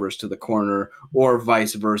tag recovers to the corner, or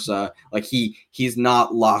vice versa. Like he's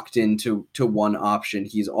not locked into one option.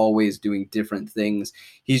 He's always doing different things.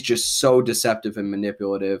 He's just so deceptive and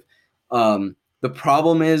manipulative. The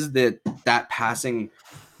problem is that passing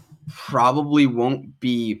probably won't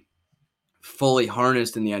be fully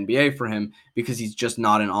harnessed in the NBA for him because he's just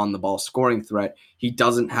not an on-the-ball scoring threat. He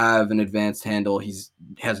doesn't have an advanced handle. He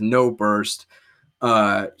has no burst.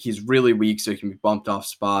 He's really weak, so he can be bumped off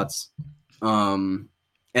spots. And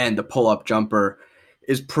the pull-up jumper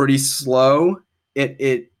is pretty slow.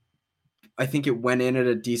 I think it went in at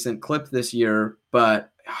a decent clip this year,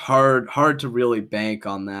 but hard to really bank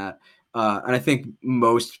on that. And I think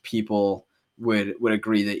most people would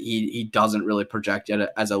agree that he doesn't really project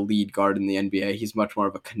yet as a lead guard in the NBA. He's much more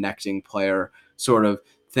of a connecting player, sort of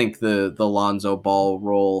think the Lonzo Ball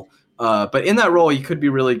role. But in that role, he could be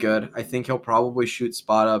really good. I think he'll probably shoot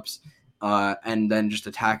spot ups, and then just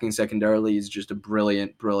attacking secondarily. He's just a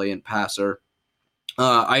brilliant passer.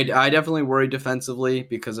 I definitely worry defensively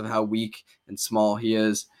because of how weak and small he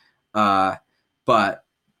is. But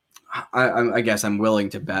I guess I'm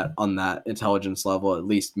willing to bet on that intelligence level, at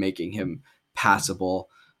least making him passable.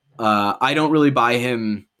 I don't really buy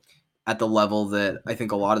him at the level that I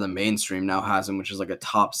think a lot of the mainstream now has him, which is like a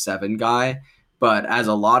top 7 guy. But as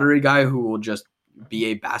a lottery guy who will just be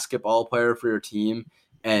a basketball player for your team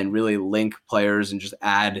and really link players and just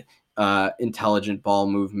add intelligent ball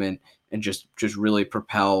movement and just really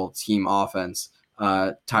propel team offense,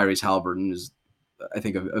 Tyrese Halliburton is, I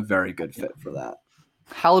think, a very good fit for that.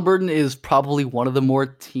 Halliburton is probably one of the more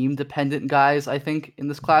team-dependent guys, I think, in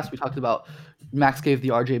this class. We talked about, Max gave the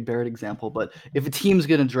RJ Barrett example, but if a team's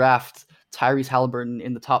going to draft Tyrese Halliburton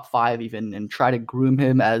in the top 5 even and try to groom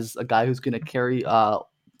him as a guy who's going to carry a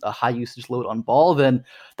high usage load on ball, then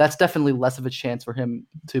that's definitely less of a chance for him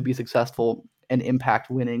to be successful and impact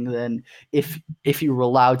winning than if you were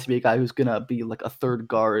allowed to be a guy who's going to be like a third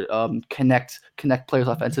guard, connect players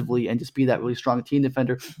offensively and just be that really strong team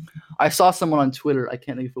defender. I saw someone on Twitter, I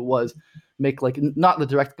can't think if it was, make like not the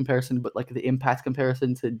direct comparison, but like the impact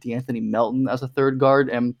comparison to DeAnthony Melton as a third guard.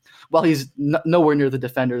 And while he's nowhere near the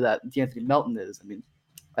defender that DeAnthony Melton is, I mean,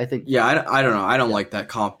 I think. Yeah, I don't know. I don't like that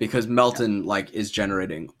comp because Melton is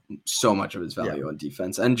generating so much of his value on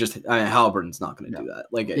defense, and just Halliburton's not going to do that.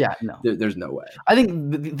 There's no way. I think,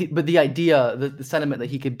 the idea, the sentiment that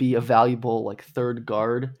he could be a valuable like third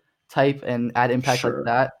guard type and add impact like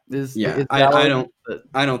that is valid,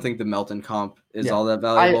 I don't think the Melton comp is all that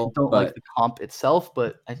valuable. I don't like the comp itself,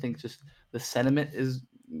 but I think just the sentiment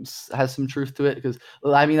has some truth to it because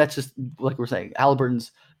I mean that's just like we're saying,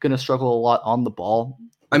 Halliburton's going to struggle a lot on the ball.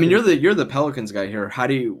 I mean, you're the Pelicans guy here.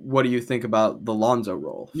 What do you think about the Lonzo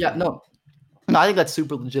role? Yeah, no, I think that's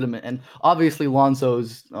super legitimate, and obviously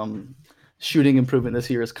Lonzo's shooting improvement this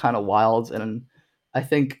year is kind of wild, and I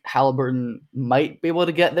think Halliburton might be able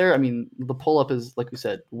to get there. I mean, the pull-up is, like we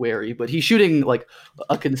said, wary, but he's shooting like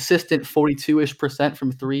a consistent 42-ish%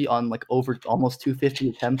 from 3 on like over almost 250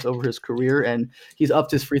 attempts over his career, and he's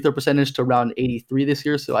upped his free throw percentage to around 83 this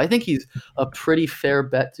year. So I think he's a pretty fair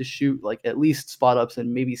bet to shoot like at least spot ups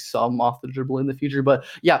and maybe some off the dribble in the future. But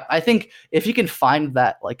yeah, I think if you can find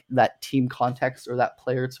that like that team context or that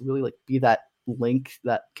player to really like be that link,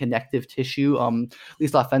 that connective tissue, at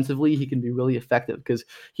least offensively, he can be really effective because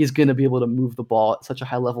he's going to be able to move the ball at such a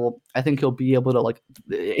high level. I think he'll be able to, like,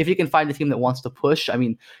 if you can find a team that wants to push, I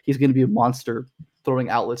mean, he's going to be a monster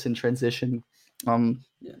throwing outlets in transition.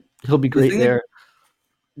 He'll be great there.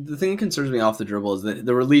 The thing that concerns me off the dribble is that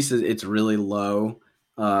the release it's really low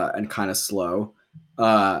and kind of slow.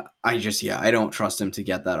 I don't trust him to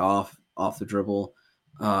get that off the dribble.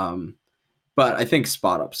 But I think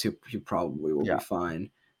spot ups, he probably will be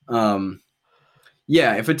fine.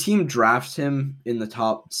 If a team drafts him in the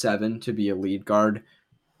top 7 to be a lead guard,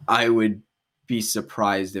 I would be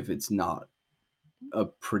surprised if it's not a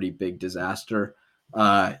pretty big disaster.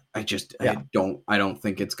 I don't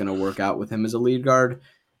think it's going to work out with him as a lead guard.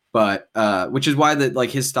 But which is why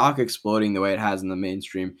his stock exploding the way it has in the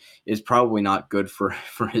mainstream is probably not good for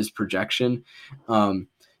his projection.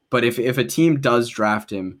 But if a team does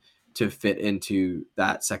draft him to fit into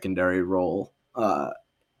that secondary role, I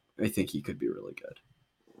think he could be really good.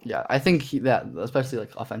 Yeah, I think that especially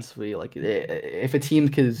like offensively, like if a team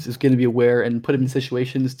is going to be aware and put him in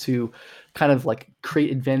situations to kind of like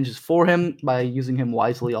create advantages for him by using him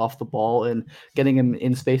wisely off the ball and getting him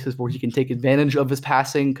in spaces where he can take advantage of his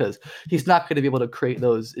passing, because he's not going to be able to create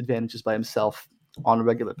those advantages by himself on a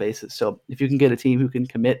regular basis. So if you can get a team who can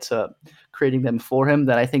commit to creating them for him,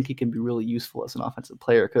 then I think he can be really useful as an offensive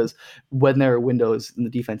player, because when there are windows in the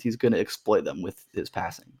defense, he's going to exploit them with his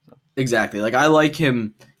passing. So. Exactly. Like I like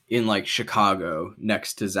him in like Chicago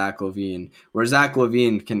next to Zach LaVine, where Zach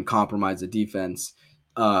LaVine can compromise the defense.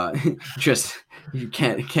 Just you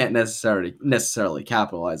can't necessarily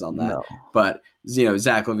capitalize on that. No. But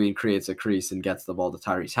Zach LaVine creates a crease and gets the ball to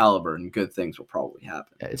Tyrese Halliburton, good things will probably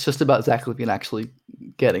happen. Yeah, it's just about Zach LaVine actually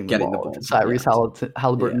getting the ball. If it's Tyrese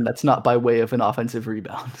Halliburton, that's not by way of an offensive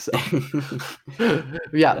rebound. So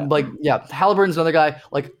Halliburton's another guy,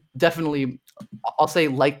 like definitely I'll say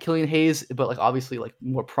like Killian Hayes, but like obviously like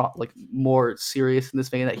more serious in this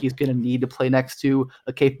vein, that he's gonna need to play next to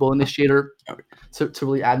a capable initiator to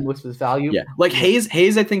really add most of his value. Yeah, like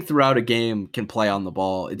Hayes I think throughout a game can play on the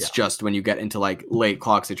ball. It's just when you get into like late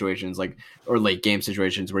clock situations, like or late game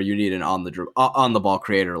situations where you need an on the ball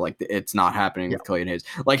creator, like it's not happening with Killian Hayes.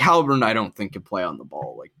 Like Halliburton, I don't think can play on the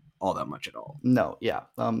ball like all that much at all. No,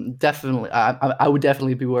 definitely. I would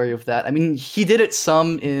definitely be wary of that. I mean, he did it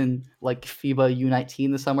some in like FIBA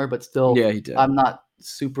U19 this summer, but still, he did. I'm not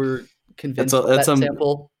super convinced of that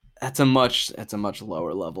sample. That's a much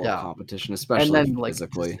lower level of competition, especially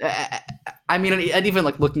physically. I mean, and even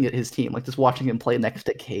like looking at his team, like just watching him play next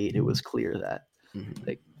to Cade, it was clear that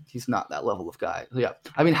like he's not that level of guy. So, yeah,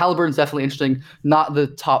 I mean, Halliburton's definitely interesting. Not the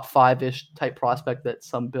top 5-ish type prospect that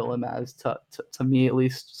some bill him as, to me at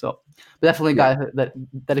least. So, but definitely a guy that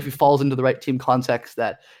if he falls into the right team context,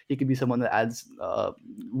 that he could be someone that adds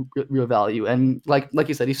real value. And like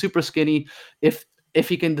you said, he's super skinny. If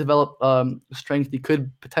he can develop strength, he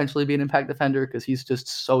could potentially be an impact defender, because he's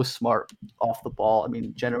just so smart off the ball. I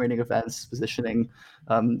mean, generating events, positioning,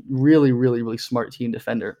 really, really, really smart team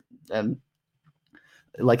defender. And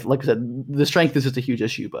like I said, the strength is just a huge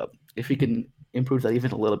issue, but if he can improve that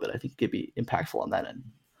even a little bit, I think he could be impactful on that end.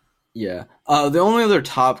 Yeah. The only other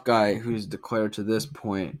top guy who's declared to this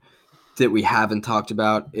point that we haven't talked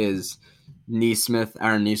about is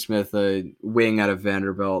Aaron Nesmith, a wing out of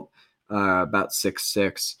Vanderbilt, about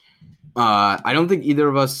 6'6". I don't think either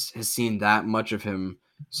of us has seen that much of him,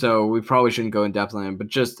 so we probably shouldn't go in depth on him, but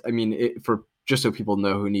just so people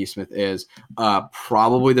know who Nesmith is,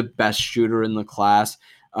 probably the best shooter in the class.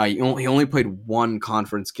 He only played one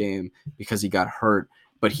conference game because he got hurt,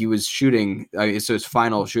 but he was shooting. So his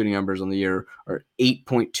final shooting numbers on the year are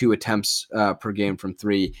 8.2 attempts per game from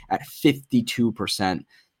three at 52%.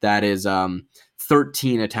 That is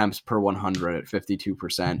 13 attempts per 100 at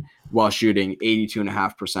 52%, while shooting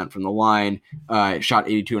 82.5% from the line. Shot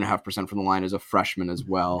 82.5% from the line as a freshman as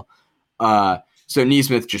well. So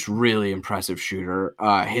Nesmith, just really impressive shooter,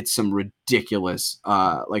 hits some ridiculous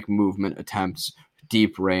movement attempts,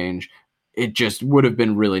 deep range. It just would have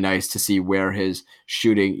been really nice to see where his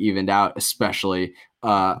shooting evened out, especially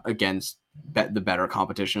against the better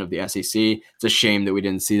competition of the SEC. It's a shame that we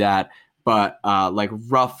didn't see that, but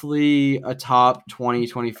roughly a top 20,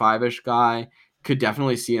 25-ish guy, could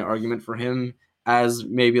definitely see an argument for him as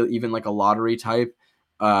maybe even like a lottery type,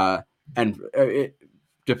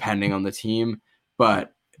 depending on the team.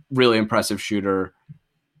 But really impressive shooter,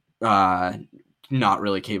 not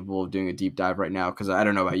really capable of doing a deep dive right now, because I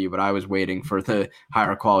don't know about you, but I was waiting for the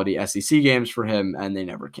higher quality SEC games for him, and they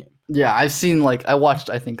never came. Yeah, I've seen I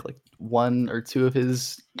watched I think one or two of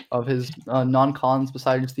his non-cons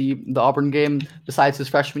besides the Auburn game, besides his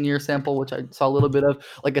freshman year sample, which I saw a little bit of.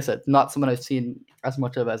 Like I said, not someone I've seen as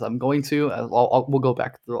much of as I'm going to. We'll go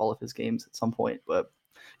back through all of his games at some point, but.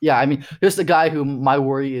 Yeah, I mean, just a guy who my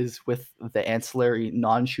worry is with the ancillary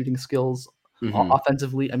non-shooting skills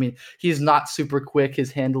offensively. I mean, he's not super quick.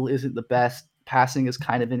 His handle isn't the best. Passing is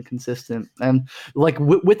kind of inconsistent. And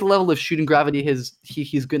with the level of shooting gravity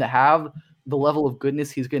he's going to have, the level of goodness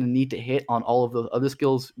he's going to need to hit on all of those other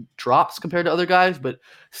skills drops compared to other guys. But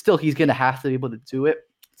still, he's going to have to be able to do it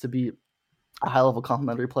to be a high-level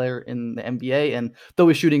complementary player in the NBA, and though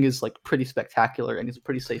his shooting is pretty spectacular, and he's a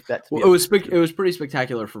pretty safe bet. It was pretty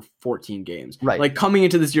spectacular for 14 games. Right. Coming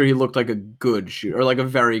into this year, he looked like a good shooter, or a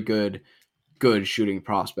very good shooting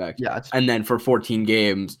prospect. Yeah. And then for 14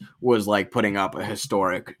 games was putting up a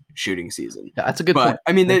historic shooting season. Yeah, that's a good point.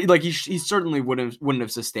 I mean, he certainly wouldn't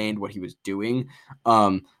have sustained what he was doing.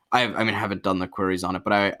 I haven't done the queries on it,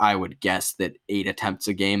 but I would guess that 8 attempts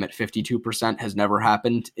a game at 52% has never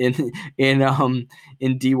happened in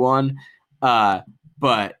D1.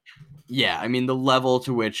 But yeah, I mean, the level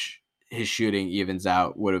to which his shooting evens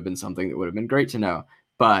out would have been something that would have been great to know.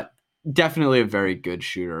 But definitely a very good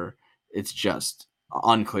shooter. It's just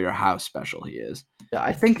unclear how special he is. Yeah,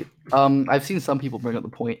 I think I've seen some people bring up the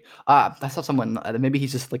point. I saw someone maybe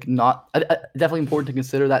he's just like not definitely important to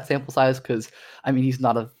consider that sample size because I mean he's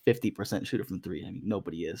not a 50% shooter from three. I mean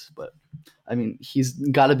nobody is, but I mean he's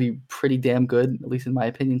got to be pretty damn good, at least in my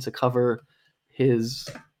opinion, to cover his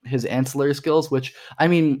ancillary skills. Which I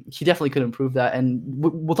mean he definitely could improve that. And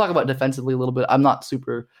we'll talk about defensively a little bit. I'm not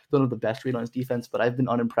don't have the best read on his defense, but I've been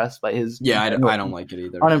unimpressed by his. Yeah, I don't like it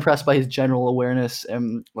either. Unimpressed by his general awareness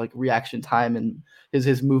and like reaction time and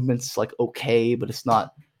his movements like okay, but it's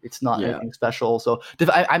not anything special. So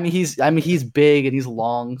I mean he's big and he's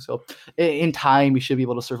long, so in time he should be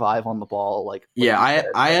able to survive on the ball. Like I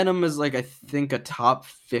had him as like I think a top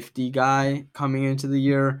 50 guy coming into the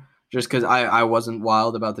year, just because I wasn't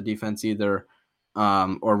wild about the defense either,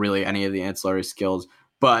 or really any of the ancillary skills.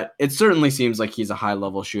 But it certainly seems like he's a high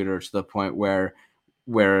level shooter to the point where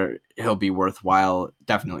he'll be worthwhile,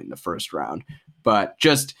 definitely in the first round. But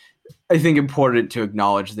just I think important to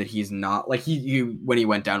acknowledge that he's not like he when he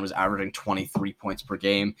went down was averaging 23 points per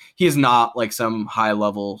game. He is not like some high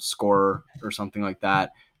level scorer or something like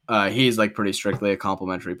that. He's like pretty strictly a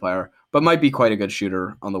complimentary player, but might be quite a good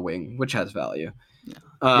shooter on the wing, which has value.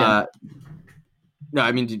 No,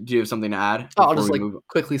 I mean, do you have something to add? I'll just like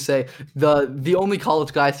quickly say the only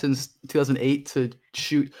college guy since 2008 to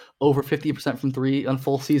shoot over 50% from three on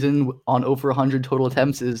full season on over 100 total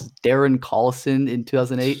attempts is Darren Collison in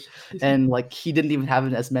 2008, and like he didn't even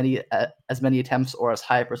have as many attempts or as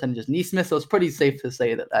high a percentage as Neesmith, so it's pretty safe to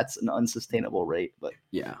say that that's an unsustainable rate. But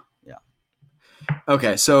yeah.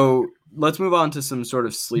 Okay, so let's move on to some sort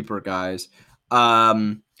of sleeper guys.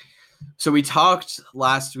 So we talked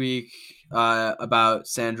last week about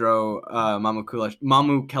Sandro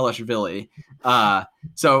Mamukelashvili.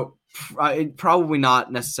 So probably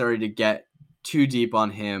not necessary to get too deep on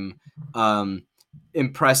him.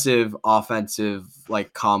 Impressive offensive,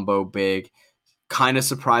 like combo big, kind of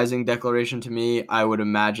surprising declaration to me. I would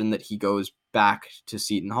imagine that he goes back to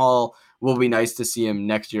Seton Hall. Will be nice to see him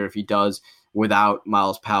next year if he does without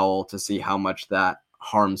Miles Powell to see how much that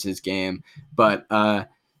harms his game. But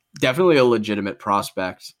definitely a legitimate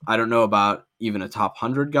prospect. I don't know about even a top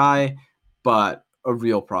 100 guy, but a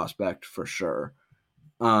real prospect for sure.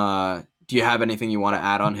 Do you have anything you want to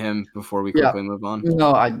add on him before we quickly move on?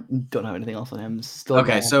 No, I don't have anything else on him. Still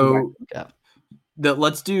okay, so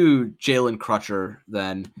let's do Jalen Crutcher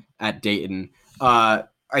then at Dayton. I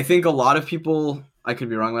think a lot of people, I could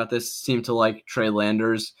be wrong about this, seem to like Trey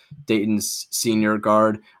Landers, Dayton's senior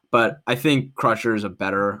guard, but I think Crutcher is a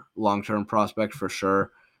better long-term prospect for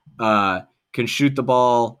sure. Can shoot the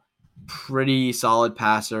ball, pretty solid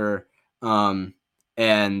passer, and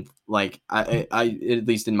like I at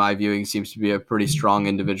least in my viewing seems to be a pretty strong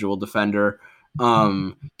individual defender.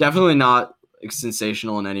 Definitely not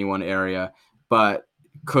sensational in any one area, but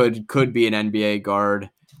could be an NBA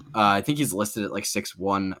guard. I think he's listed at like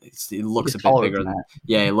 6'1". He looks a bit bigger than that.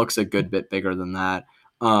 Yeah, he looks a good bit bigger than that.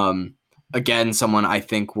 Again, someone I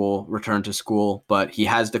think will return to school, but he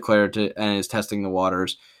has declared and is testing the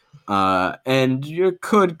waters. And you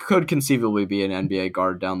could conceivably be an NBA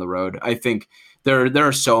guard down the road. I think there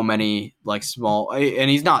are so many like small, and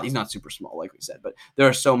he's not super small like we said, but there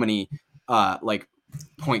are so many like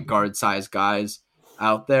point guard size guys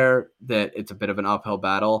out there that it's a bit of an uphill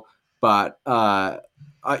battle. But I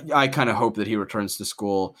kind of hope that he returns to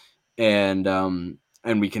school and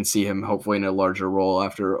we can see him hopefully in a larger role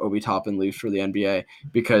after Obi Toppin leaves for the NBA,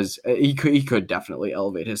 because he could definitely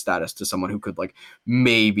elevate his status to someone who could like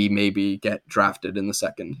maybe get drafted in the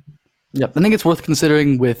second. Yep, I think it's worth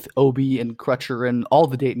considering with Obi and Crutcher and all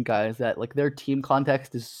the Dayton guys that like their team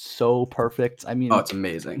context is so perfect. I mean, it's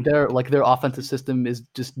amazing. Their offensive system is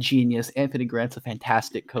just genius. Anthony Grant's a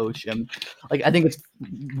fantastic coach, and like I think it's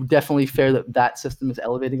definitely fair that system is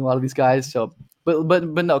elevating a lot of these guys. So, but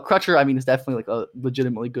no, Crutcher, I mean, is definitely like a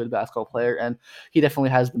legitimately good basketball player, and he definitely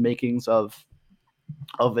has the makings of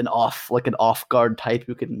an off guard type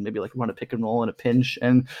who can maybe like run a pick and roll in a pinch.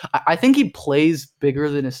 And I think he plays bigger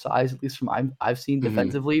than his size, at least from I've seen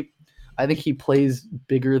defensively. Mm-hmm. I think he plays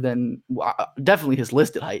bigger than definitely his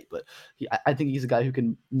listed height, but I think he's a guy who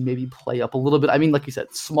can maybe play up a little bit. I mean, like you said,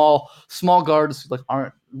 small guards like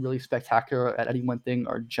aren't really spectacular at any one thing,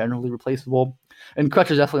 are generally replaceable. And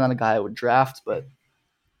Crutcher's definitely not a guy I would draft, but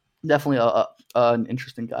definitely an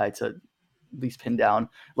interesting guy to at least pin down.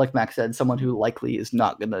 Like Max said, someone who likely is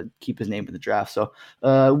not going to keep his name in the draft. So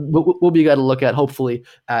we'll be a guy to look at, hopefully,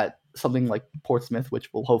 at something like Portsmouth,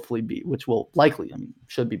 which will likely, I mean,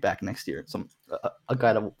 should be back next year. A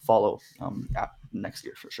guy to follow next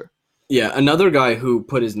year for sure. Yeah, another guy who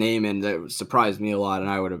put his name in that surprised me a lot, and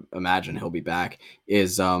I would imagine he'll be back,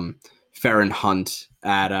 is Farron Hunt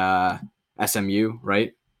at SMU,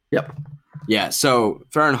 right? Yep. Yeah, so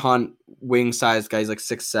Farron Hunt, wing size guy, he's like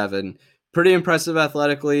 6'7", pretty impressive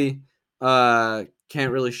athletically. Can't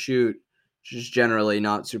really shoot, just generally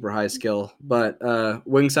not super high skill, but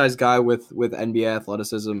wing size guy with NBA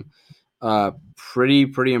athleticism.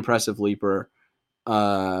 Pretty impressive leaper.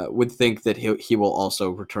 Would think that he will also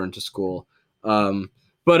return to school.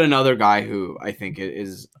 But another guy who I think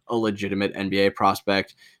is a legitimate NBA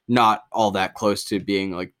prospect, not all that close to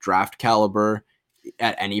being like draft caliber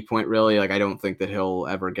at any point really. Like I don't think that he'll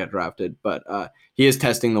ever get drafted, but he is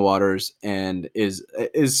testing the waters and is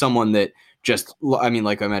someone that just, I mean,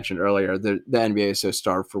 like I mentioned earlier, the NBA is so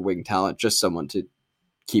starved for wing talent, just someone to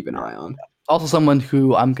keep an eye on. Also someone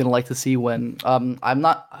who I'm gonna like to see when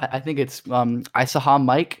I think it's Isaham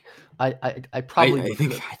Mike. I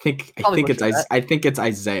think it's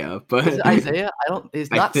Isaiah, but is it Isaiah? It's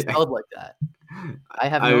not spelled like that. I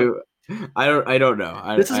have I don't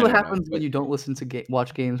know. This is what happens when you don't listen to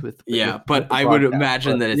watch games with but I would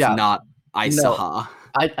imagine that it's not Isaha.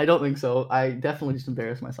 No, I don't think so. I definitely just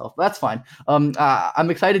embarrassed myself. That's fine. I'm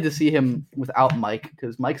excited to see him without Mike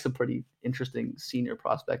because Mike's a pretty interesting senior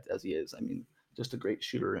prospect as he is. I mean, just a great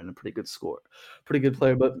shooter and a pretty good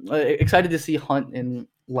player. But excited to see Hunt in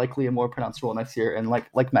likely a more pronounced role next year. And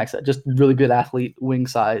like Max said, just really good athlete, wing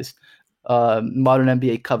size. Modern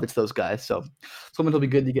NBA covets those guys. So someone will be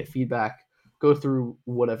good to get feedback, go through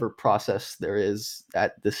whatever process there is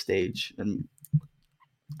at this stage and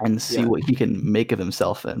see what he can make of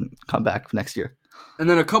himself and come back next year. And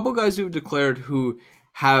then a couple guys who've declared who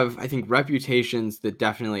have, I think, reputations that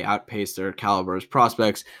definitely outpace their caliber as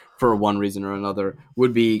prospects for one reason or another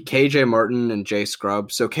would be KJ Martin and Jay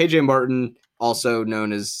Scrubb. So KJ Martin, also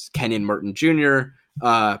known as Kenyon Martin Jr.,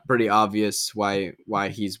 pretty obvious why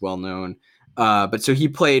he's well known. But so he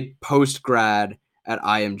played post grad at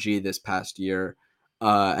IMG this past year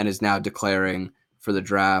and is now declaring for the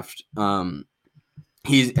draft. I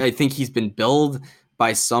think he's been billed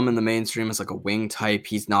by some in the mainstream as like a wing type.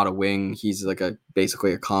 He's not a wing. He's like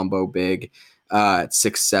basically a combo big at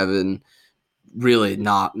 6'7", really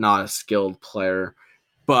not a skilled player,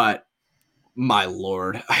 but my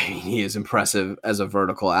Lord, I mean, he is impressive as a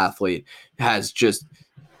vertical athlete, has just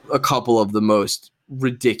a couple of the most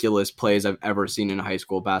ridiculous plays I've ever seen in high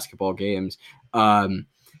school basketball games.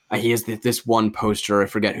 He has this one poster, I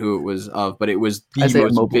forget who it was of, but it was the Isaiah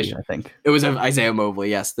most Mobley, vicious. I think. It was Isaiah Mobley,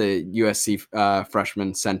 yes, the USC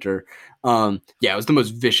freshman center. It was the most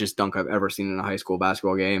vicious dunk I've ever seen in a high school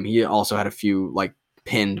basketball game. He also had a few like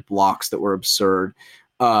pinned blocks that were absurd.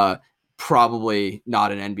 Probably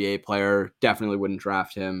not an NBA player. Definitely wouldn't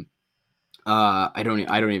draft him. I don't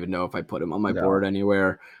even know if I put him on my board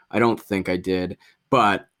anywhere. I don't think I did,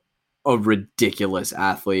 but a ridiculous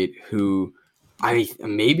athlete who I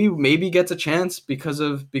maybe gets a chance because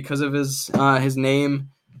of his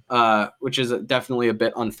name, which is definitely a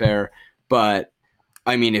bit unfair. But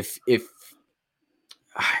I mean,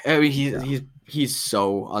 he's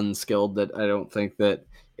so unskilled that I don't think that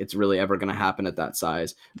it's really ever going to happen at that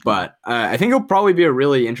size. But I think he'll probably be a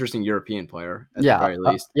really interesting European player at the very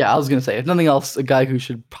least. I was going to say, if nothing else, a guy who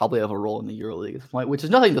should probably have a role in the EuroLeague at this point, which is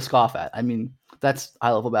nothing to scoff at. I mean, that's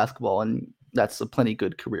high-level basketball, and that's a plenty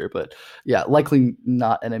good career. But yeah, likely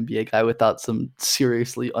not an NBA guy without some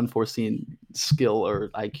seriously unforeseen skill or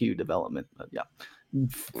IQ development. But yeah,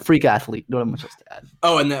 freak athlete. Don't have much else to add.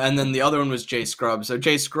 Oh, and then the other one was Jay Scrubb. So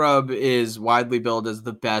Jay Scrubb is widely billed as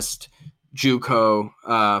the best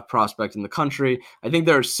JUCO prospect in the country. I think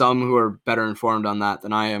there are some who are better informed on that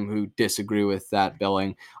than I am who disagree with that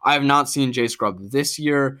billing. I have not seen Jay Scrubb this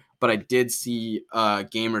year, but I did see a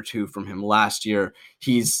game or two from him last year.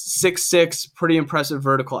 He's 6'6", pretty impressive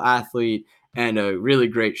vertical athlete and a really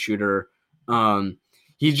great shooter.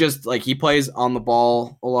 He's just like, he plays on the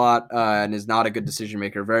ball a lot and is not a good decision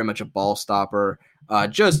maker, very much a ball stopper.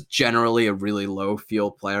 Just generally a really low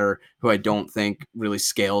field player who I don't think really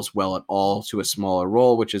scales well at all to a smaller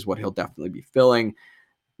role, which is what he'll definitely be filling.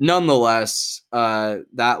 Nonetheless,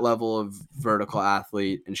 that level of vertical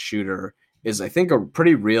athlete and shooter is, I think, a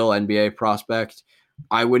pretty real NBA prospect.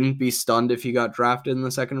 I wouldn't be stunned if he got drafted in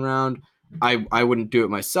the second round. I wouldn't do it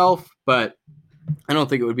myself, but I don't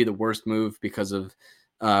think it would be the worst move because of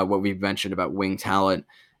what we've mentioned about wing talent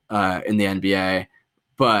in the NBA.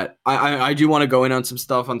 But I do want to go in on some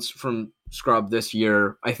stuff from Scrubb this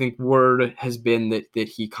year. I think word has been that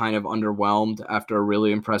he kind of underwhelmed after a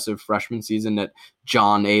really impressive freshman season at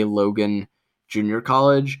John A. Logan Junior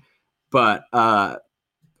College. But a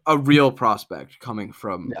real prospect coming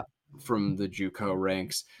from the JUCO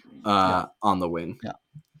ranks on the wing. Yeah.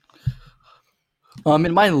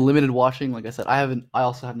 In my limited watching, like I said, I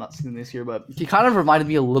also have not seen him this year, but he kind of reminded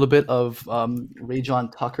me a little bit of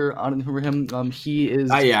Rajon Tucker. I don't remember him. He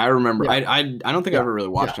is. Yeah, I remember. Yeah, I don't think I yeah, ever really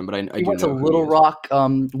watched yeah. him, but I He do went to know who he Little is. Rock.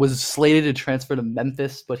 Was slated to transfer to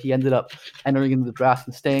Memphis, but he ended up entering into the draft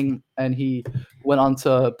and staying. And he went on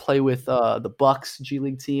to play with the Bucks G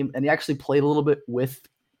League team, and he actually played a little bit with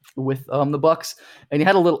the Bucks, and he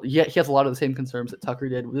has a lot of the same concerns that Tucker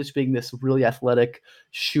did, just being this really athletic,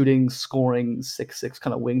 shooting, scoring 6'6"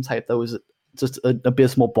 kind of wing type that was just an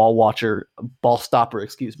abysmal ball stopper,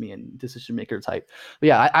 excuse me, and decision maker type. But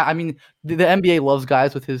yeah, I mean the NBA loves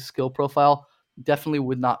guys with his skill profile. Definitely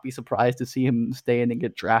would not be surprised to see him stay in and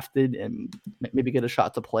get drafted and maybe get a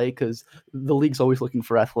shot to play, because the league's always looking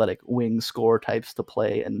for athletic wing score types to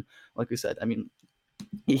play. And like we said, I mean,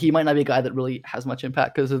 he might not be a guy that really has much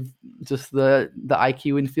impact because of just the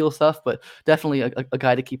IQ and feel stuff, but definitely a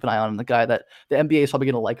guy to keep an eye on, and the guy that the NBA is probably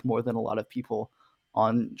going to like more than a lot of people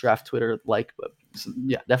on draft Twitter like. But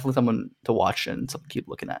yeah, definitely someone to watch and something to keep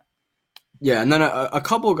looking at. Yeah, and then a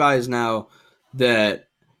couple guys now that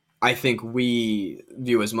I think we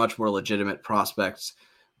view as much more legitimate prospects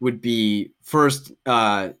would be first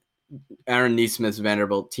Aaron Nesmith's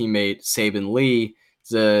Vanderbilt teammate Saben Lee.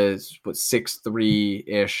 He's a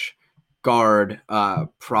 6'3" guard.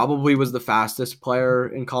 Probably was the fastest player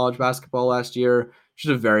in college basketball last year.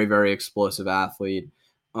 Just a very, very explosive athlete.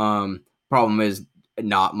 Problem is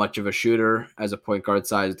not much of a shooter as a point guard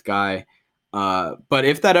sized guy. But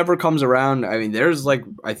if that ever comes around, I mean, there's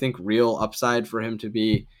I think real upside for him to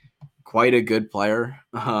be quite a good player,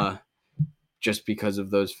 just because of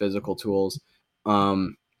those physical tools.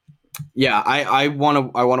 Yeah, I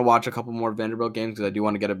want to watch a couple more Vanderbilt games because I do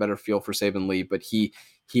want to get a better feel for Saben Lee, but he's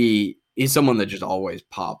someone that just always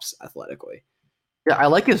pops athletically. Yeah, I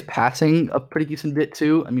like his passing a pretty decent bit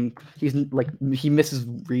too. I mean, he misses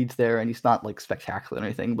reads there, and he's not spectacular or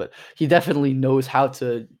anything, but he definitely knows how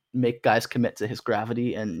to make guys commit to his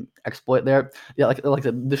gravity and exploit there. Yeah, like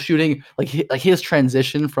the shooting, his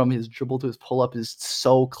transition from his dribble to his pull up is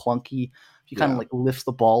so clunky. He kind of lifts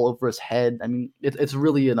the ball over his head. I mean, it's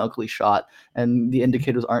really an ugly shot, and the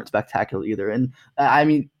indicators aren't spectacular either. And I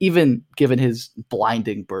mean, even given his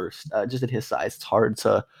blinding burst, just at his size, it's hard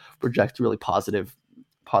to project really positive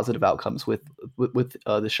outcomes with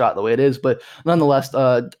the shot the way it is. But nonetheless,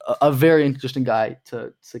 a very interesting guy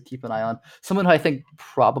to keep an eye on. Someone who I think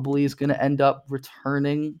probably is going to end up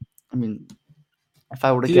returning. I mean, if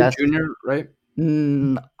I were to guess, a junior, right?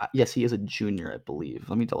 Yes, he is a junior, I believe.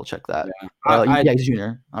 Let me double check that. Yeah, he's a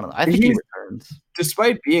junior. I don't know. I think he returns.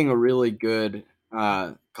 Despite being a really good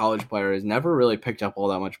college player, has never really picked up all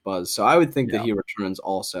that much buzz. So I would think that he returns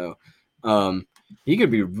also. He could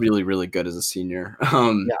be really, really good as a senior.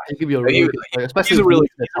 He could be a really good player, especially he's a really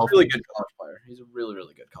good college player. He's a really,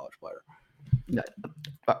 really good college player. Yeah.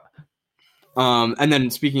 And then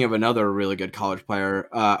speaking of another really good college player,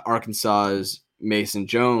 Arkansas's Mason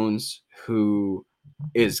Jones, who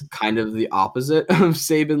is kind of the opposite of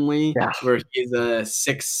Saben Lee, where he's a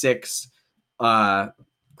 6'6",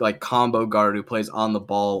 combo guard who plays on the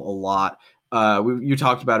ball a lot. You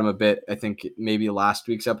talked about him a bit, I think maybe last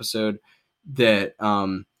week's episode, that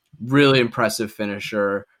really impressive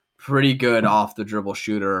finisher, pretty good off the dribble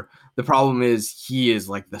shooter. The problem is he is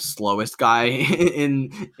the slowest guy in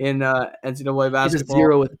NCAA basketball. He's a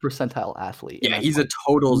 0th percentile athlete. Yeah, he's a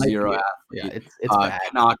total zero athlete. Yeah, it's bad.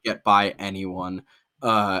 Cannot get by anyone.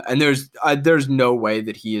 And there's no way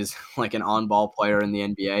that he is an on-ball player in the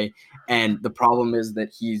NBA. And the problem is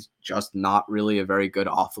that he's just not really a very good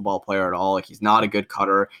off-the-ball player at all. He's not a good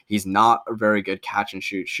cutter. He's not a very good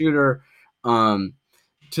catch-and-shoot shooter.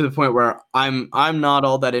 To the point where I'm not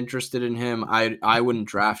all that interested in him. I wouldn't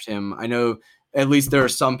draft him. I know at least there are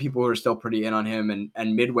some people who are still pretty in on him,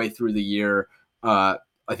 and midway through the year, I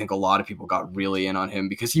think a lot of people got really in on him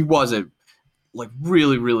because he was a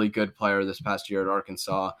really, really good player this past year at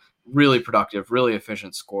Arkansas. Really productive, really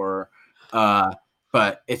efficient scorer.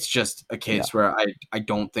 But it's just a case where I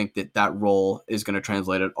don't think that role is going to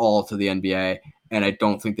translate at all to the NBA, and I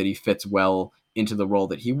don't think that he fits well into the role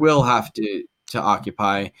that he will have to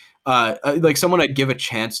occupy. Someone I'd give a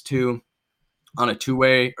chance to on a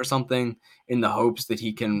two-way or something in the hopes that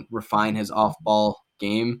he can refine his off-ball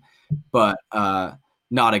game, but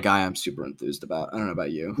not a guy I'm super enthused about. I don't know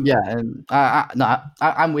about you. Yeah, and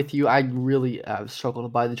I'm with you. I really struggled to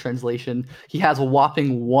buy the translation. He has a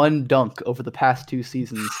whopping 1 dunk over the past 2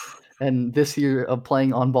 seasons, and this year of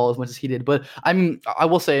playing on ball as much as he did. But I mean, I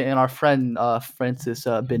will say, and our friend Francis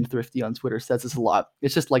Bin Thrifty on Twitter says this a lot.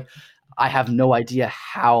 It's just I have no idea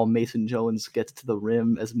how Mason Jones gets to the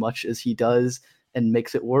rim as much as he does. and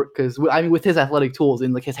makes it work. Because I mean, with his athletic tools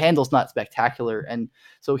and like his handle's not spectacular, and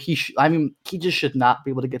so he just should not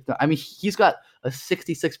be able to get there. I mean, he's got a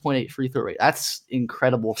 66.8 free throw rate. That's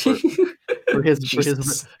incredible for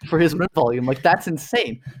his rim volume. Like that's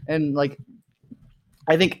insane. And like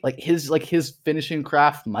I think like his finishing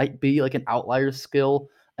craft might be like an outlier skill.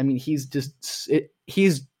 I mean, he's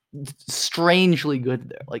strangely good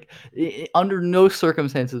there. Like under no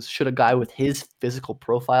circumstances should a guy with his physical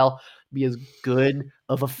profile be as good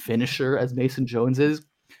of a finisher as Mason Jones is,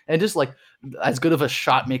 and just like as good of a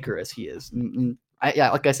shot maker as he is.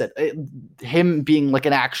 Like I said, him being like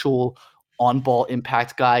an actual on-ball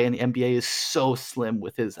impact guy in the NBA is so slim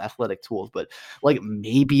with his athletic tools. But like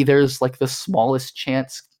maybe there's like the smallest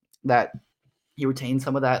chance that he retains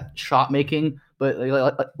some of that shot making. But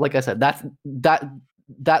like I said,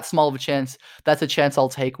 that small of a chance. That's a chance I'll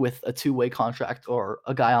take with a two-way contract or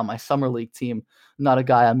a guy on my summer league team, not a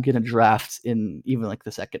guy I'm gonna draft in even like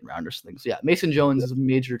the second round or something. So yeah, Mason Jones is a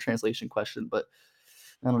major translation question, but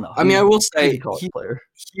I don't know. I mean, I will say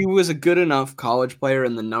he was a good enough college player,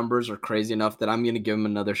 and the numbers are crazy enough that I'm going to give him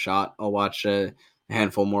another shot. I'll watch a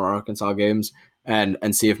handful more Arkansas games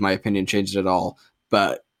and see if my opinion changes at all.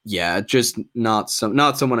 But yeah, just not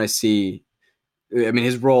someone I see. I mean,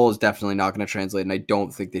 his role is definitely not going to translate, and I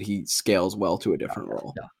don't think that he scales well to a different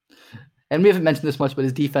role. Yeah. And we haven't mentioned this much, but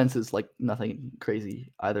his defense is like nothing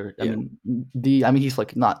crazy either. I mean, he's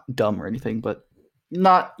like not dumb or anything, but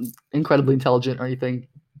not incredibly intelligent or anything.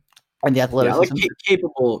 And the athleticism,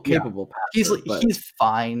 capable passer. He's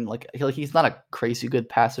fine. Like he's not a crazy good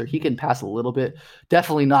passer. He can pass a little bit.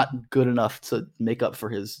 Definitely not good enough to make up for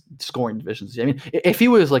his scoring deficiency. I mean, if he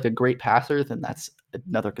was like a great passer, then that's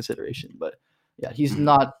another consideration. But yeah, he's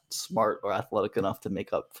not smart or athletic enough to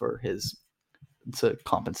make up for to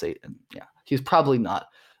compensate. And yeah, he's probably not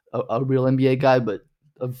a real NBA guy, but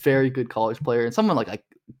a very good college player and someone like I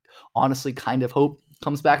honestly kind of hope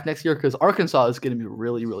comes back next year, because Arkansas is going to be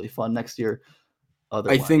really, really fun next year.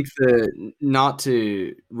 I think not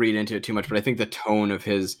to read into it too much, but I think the tone of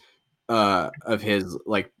his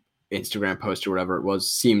like Instagram post or whatever it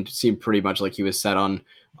was seemed pretty much like he was set on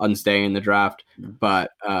staying in the draft. But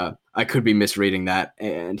I could be misreading that,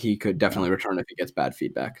 and he could definitely return if he gets bad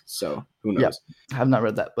feedback. So who knows? Yeah, I have not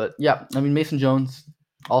read that, but yeah, I mean, Mason Jones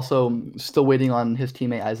also still waiting on his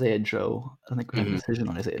teammate Isaiah Joe. I don't think we have a decision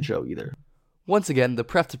on Isaiah Joe either. Once again, the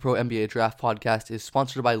Pref to Pro NBA Draft podcast is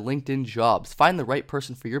sponsored by LinkedIn Jobs. Find the right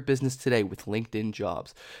person for your business today with LinkedIn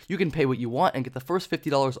Jobs. You can pay what you want and get the first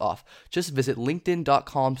 $50 off. Just visit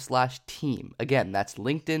linkedin.com/team. Again, that's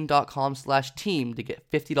linkedin.com/team to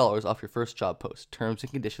get $50 off your first job post. Terms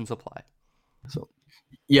and conditions apply. So,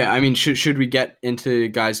 yeah, I mean, should we get into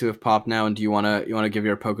guys who have popped now? And do you want to give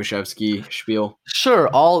your Pokusevski spiel? Sure,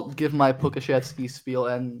 I'll give my Pokusevski spiel.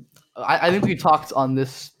 And I think we talked on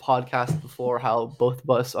this podcast before how both of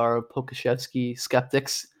us are Pokusevski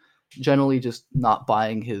skeptics, generally just not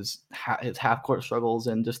buying his half-court struggles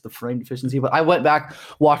and just the frame deficiency. But I went back,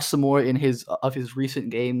 watched some more of his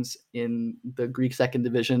recent games in the Greek second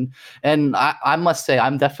division, and I must say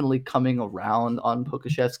I'm definitely coming around on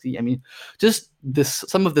Pokusevski. I mean, just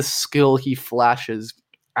some of the skill he flashes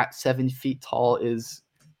at 7 feet tall is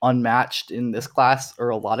unmatched in this class, or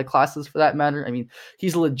a lot of classes for that matter. I mean,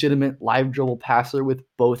 he's a legitimate live dribble passer with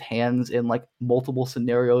both hands in like multiple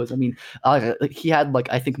scenarios. I mean, he had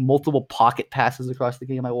like I think multiple pocket passes across the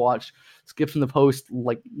game I watched, skips in the post,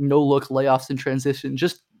 like no look layoffs in transition,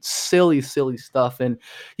 just silly stuff. And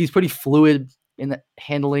he's pretty fluid in the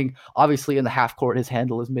handling. Obviously in the half court, his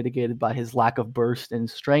handle is mitigated by his lack of burst and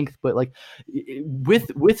strength, but like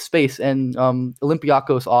with space, and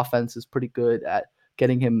Olympiakos offense is pretty good at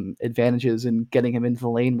getting him advantages and getting him into the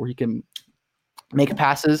lane where he can make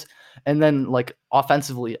passes. And then like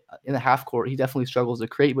offensively in the half court, he definitely struggles to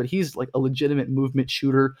create, but he's like a legitimate movement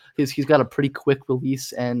shooter. He's got a pretty quick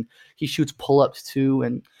release, and he shoots pull-ups too.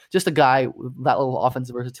 And just a guy with that level of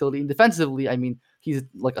offensive versatility. And defensively, I mean, he's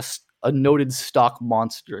like a noted stock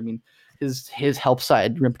monster. I mean, his help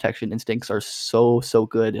side rim protection instincts are so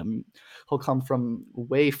good. I mean, he'll come from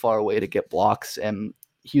way far away to get blocks, and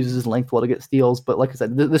he uses his length well to get steals. But like I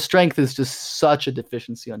said, the strength is just such a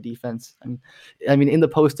deficiency on defense. I mean, in the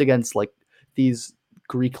post against like these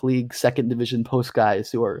Greek league second division post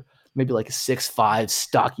guys who are maybe like 6'5"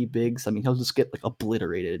 stocky bigs, I mean, he'll just get like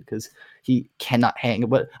obliterated because he cannot hang.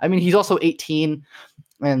 But I mean, he's also 18,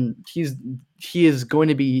 and he is going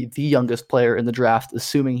to be the youngest player in the draft,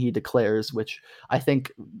 assuming he declares, which I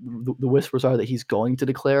think the whispers are that he's going to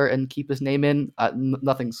declare and keep his name in.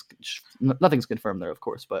 Nothing's confirmed there, of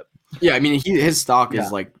course, but yeah, I mean, his stock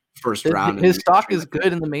is like first round. His stock is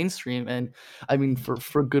good in the mainstream, and I mean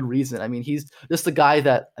for good reason. I mean, he's just a guy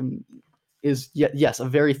that is yes a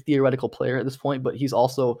very theoretical player at this point, but he's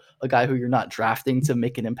also a guy who you're not drafting to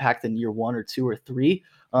make an impact in year 1 or 2 or 3.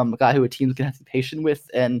 A guy who a team's gonna have to be patient with,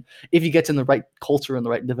 and if he gets in the right culture and the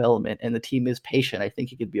right development, and the team is patient, I think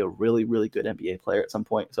he could be a really, really good NBA player at some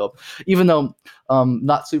point. So even though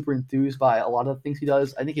not super enthused by a lot of the things he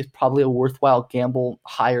does, I think he's probably a worthwhile gamble,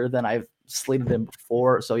 higher than I've slated him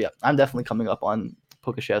before. So yeah, I'm definitely coming up on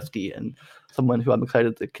Pokusevski, and someone who I'm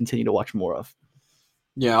excited to continue to watch more of.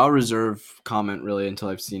 Yeah, I'll reserve comment really until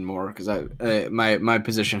I've seen more, because my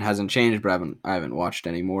position hasn't changed, but I haven't watched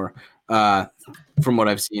any more. From what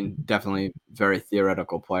I've seen, definitely very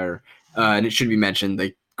theoretical player. And it should be mentioned,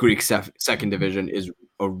 the Greek second division is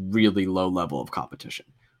a really low level of competition.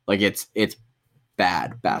 Like it's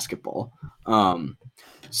bad basketball.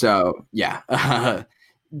 So yeah,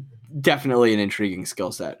 definitely an intriguing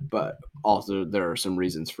skill set, but also there are some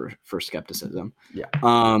reasons for skepticism. Yeah.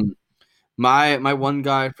 My one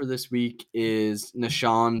guy for this week is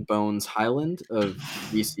Nahshon Bones Highland of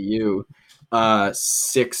VCU.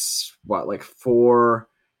 6'4"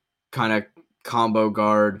 kind of combo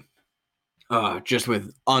guard, just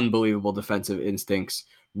with unbelievable defensive instincts.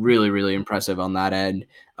 Really, really impressive on that end,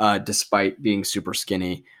 despite being super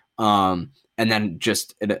skinny. And then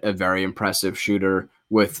just a very impressive shooter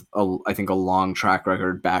with, I think, a long track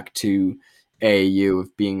record back to AAU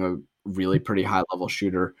of being a really pretty high-level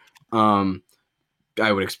shooter. I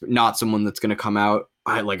would expect not someone that's going to come out.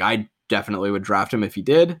 I definitely would draft him if he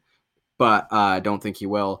did, but I don't think he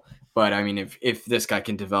will. But I mean, if this guy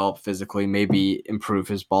can develop physically, maybe improve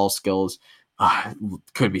his ball skills,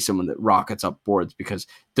 could be someone that rockets up boards, because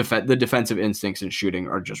the defensive instincts and shooting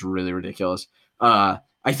are just really ridiculous. I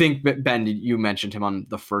think, Ben, you mentioned him on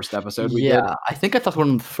the first episode we did. I think I talked about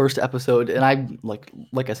him in the first episode, and I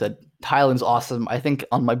like I said, Highland's awesome. I think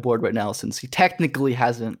on my board right now, since he technically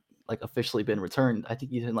hasn't officially been returned, I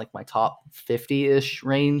think he's in my top 50-ish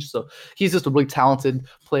range. So he's just a really talented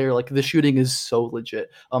player. The shooting is so legit.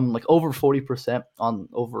 Over 40% on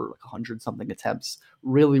over 100 something attempts.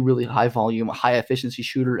 Really, really high volume, high efficiency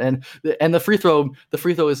shooter. And the free throw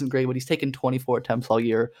isn't great, but he's taken 24 attempts all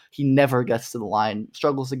year. He never gets to the line,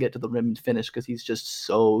 struggles to get to the rim and finish because he's just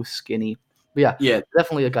so skinny. But yeah,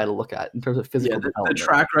 definitely a guy to look at in terms of physical development. The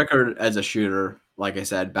track record as a shooter, like I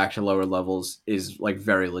said, back to lower levels, is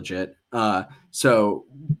very legit. So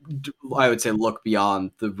I would say look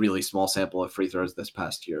beyond the really small sample of free throws this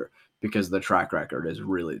past year, because the track record is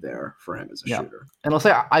really there for him as a shooter. And I'll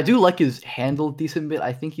say I do like his handle a decent bit.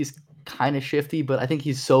 I think he's kind of shifty, but I think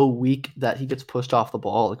he's so weak that he gets pushed off the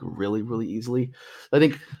ball really, really easily. I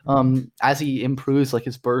think as he improves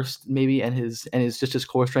his burst maybe and his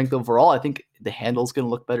core strength overall, I think the handle's going to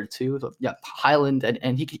look better too. So yeah, Highland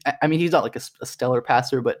and he, I mean, he's not a stellar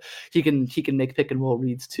passer, but he can make pick and roll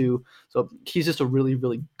reads too. So he's just a really,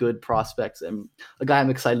 really good prospect, and a guy I'm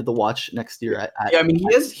excited to watch next year.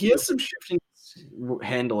 He has some shifting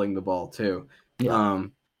handling the ball too. Yeah.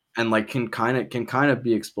 And can kind of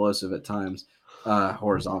be explosive at times,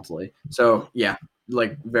 horizontally. So yeah,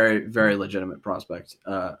 very, very legitimate prospect.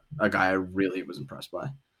 A guy I really was impressed by.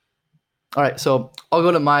 All right, so I'll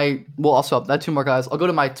go to that 2 more guys. I'll go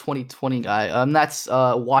to my 2020 guy. That's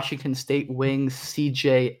Washington State wing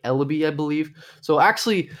CJ Elleby, I believe. So I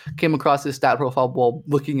actually came across his stat profile while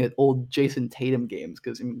looking at old Jason Tatum games,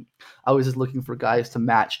 because I was just looking for guys to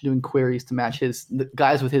match, doing queries to match the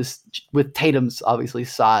guys with Tatum's obviously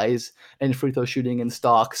size and free throw shooting and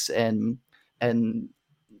stocks and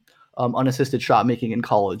unassisted shot making in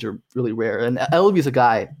college are really rare. And Elleby's a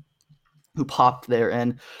guy who popped there,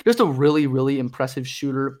 and just a really, really impressive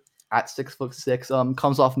shooter at 6'6",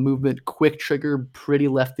 comes off movement, quick trigger, pretty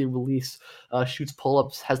lefty release, shoots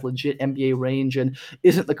pull-ups, has legit NBA range, and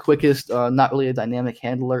isn't the quickest, not really a dynamic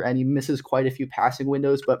handler, and he misses quite a few passing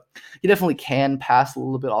windows, but he definitely can pass a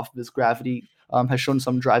little bit off of his gravity, has shown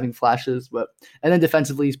some driving flashes, and then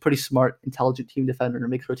defensively, he's pretty smart, intelligent team defender and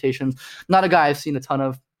makes rotations. Not a guy I've seen a ton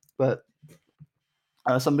of, but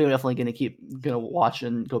somebody I'm definitely going to watch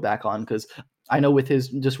and go back on, because I know with his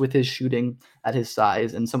shooting at his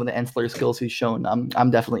size and some of the ancillary skills he's shown, I'm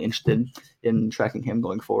definitely interested in tracking him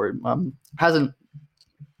going forward. Hasn't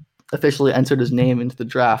officially entered his name into the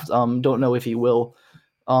draft. Don't know if he will.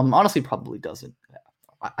 Honestly, probably doesn't.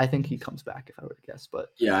 I think he comes back if I were to guess, but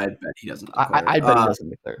yeah, I bet he doesn't. I bet he doesn't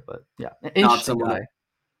declare, but yeah, interesting guy.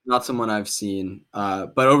 Not someone I've seen,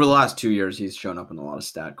 but over the last 2 years, he's shown up in a lot of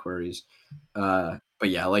stat queries. But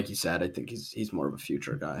yeah, like you said, I think he's more of a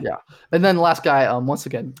future guy. Yeah, and then the last guy, once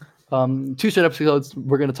again, Two straight episodes,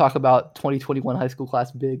 we're going to talk about 2021 high school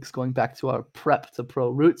class bigs, going back to our prep to pro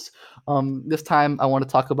roots. This time, I want to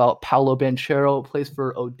talk about Paolo Banchero, plays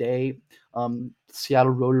for O'Day,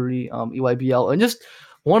 Seattle Rotary, EYBL, and just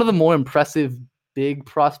one of the more impressive big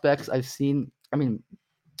prospects I've seen. I mean,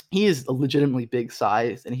 he is a legitimately big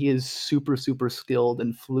size, and he is super, super skilled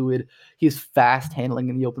and fluid. He is fast handling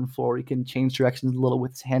in the open floor. He can change directions a little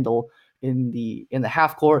with his handle in the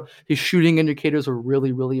half court. His shooting indicators are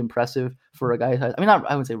really, really impressive for a guy. I mean, I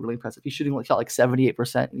wouldn't say really impressive. He's shooting shot like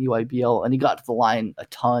 78% in EYBL, and he got to the line a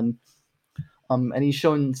ton. And he's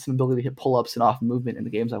shown some ability to hit pull-ups and off movement in the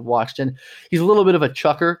games I've watched. And he's a little bit of a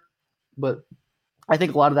chucker, but I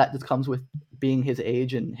think a lot of that just comes with being his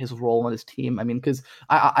age and his role on his team. I mean, because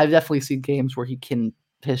I've definitely seen games where he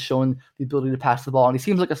has shown the ability to pass the ball, and he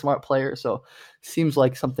seems like a smart player. So seems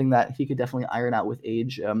like something that he could definitely iron out with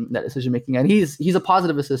age, that decision making. And he's a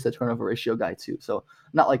positive assist to turnover ratio guy too. So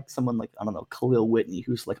not like someone like, I don't know, Khalil Whitney,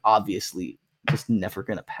 who's like obviously just never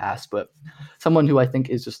going to pass, but someone who I think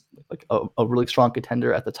is just like a really strong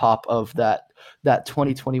contender at the top of that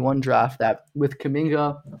 2021 draft, that with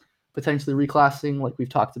Kuminga potentially reclassing, like we've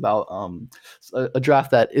talked about, a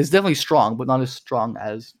draft that is definitely strong, but not as strong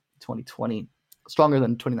as 2020, stronger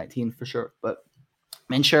than 2019 for sure. But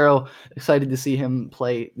Banchero, excited to see him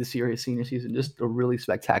play this year, his senior season, just a really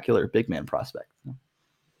spectacular big man prospect.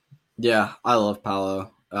 Yeah, I love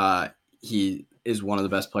Paolo. He is one of the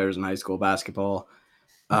best players in high school basketball.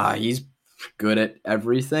 He's good at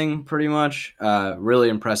everything pretty much. Really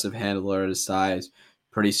impressive handler at his size,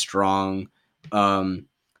 pretty strong.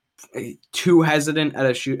 Too hesitant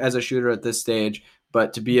as a shooter at this stage,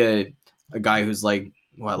 but to be a guy who's like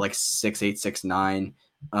 6'8",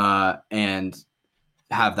 6'9", and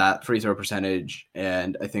have that free throw percentage,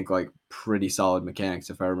 and I think like pretty solid mechanics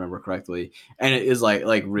if I remember correctly, and it is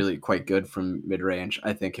like really quite good from mid range.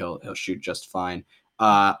 I think he'll shoot just fine.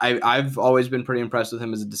 I've always been pretty impressed with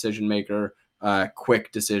him as a decision maker,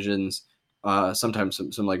 quick decisions, sometimes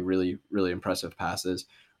some like really, really impressive passes.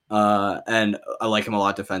 And I like him a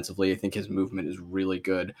lot defensively. I think his movement is really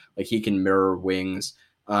good. Like he can mirror wings.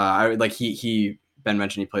 Ben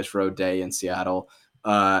mentioned he plays for O'Day in Seattle.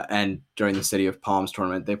 And during the City of Palms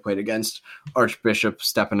tournament, they played against Archbishop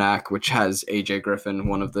Stepanak, which has AJ Griffin,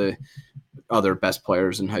 one of the other best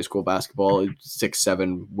players in high school basketball,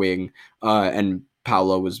 6'7" wing, and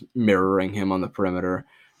Paolo was mirroring him on the perimeter.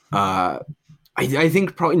 I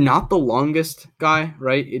think probably not the longest guy,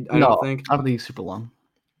 right? I don't think he's super long.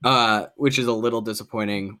 Which is a little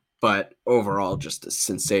disappointing, but overall just a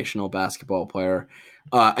sensational basketball player.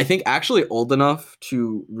 I think actually old enough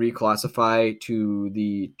to reclassify to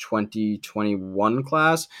the 2021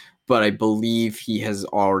 class, but I believe he has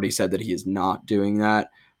already said that he is not doing that,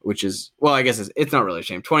 which is, well, I guess it's not really a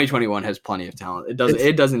shame. 2021 has plenty of talent.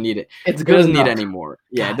 It doesn't need it. It's it good doesn't enough. need any more.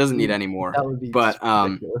 Yeah, God, it doesn't need any more. That would be but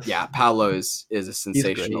ridiculous. yeah, Paolo is a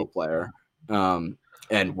sensational player.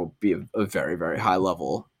 And will be a very, very high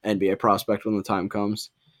level NBA prospect when the time comes.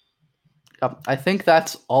 I think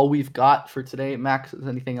that's all we've got for today. Max, is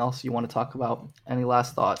anything else you want to talk about? Any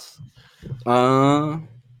last thoughts? Not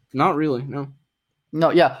really, no. No,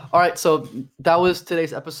 yeah. All right, so that was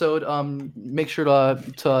today's episode. Make sure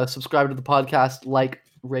to subscribe to the podcast, like,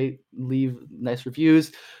 rate, leave nice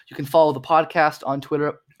reviews. You can follow the podcast on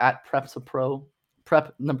Twitter at Prep2Pro,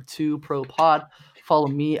 Prep2Pro Pod. Follow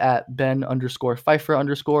me at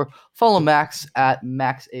Ben_Pfeiffer_. Follow Max at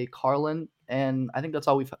Max A. Carlin. And I think that's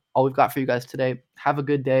all we've got for you guys today. Have a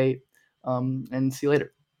good day, and see you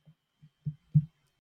later.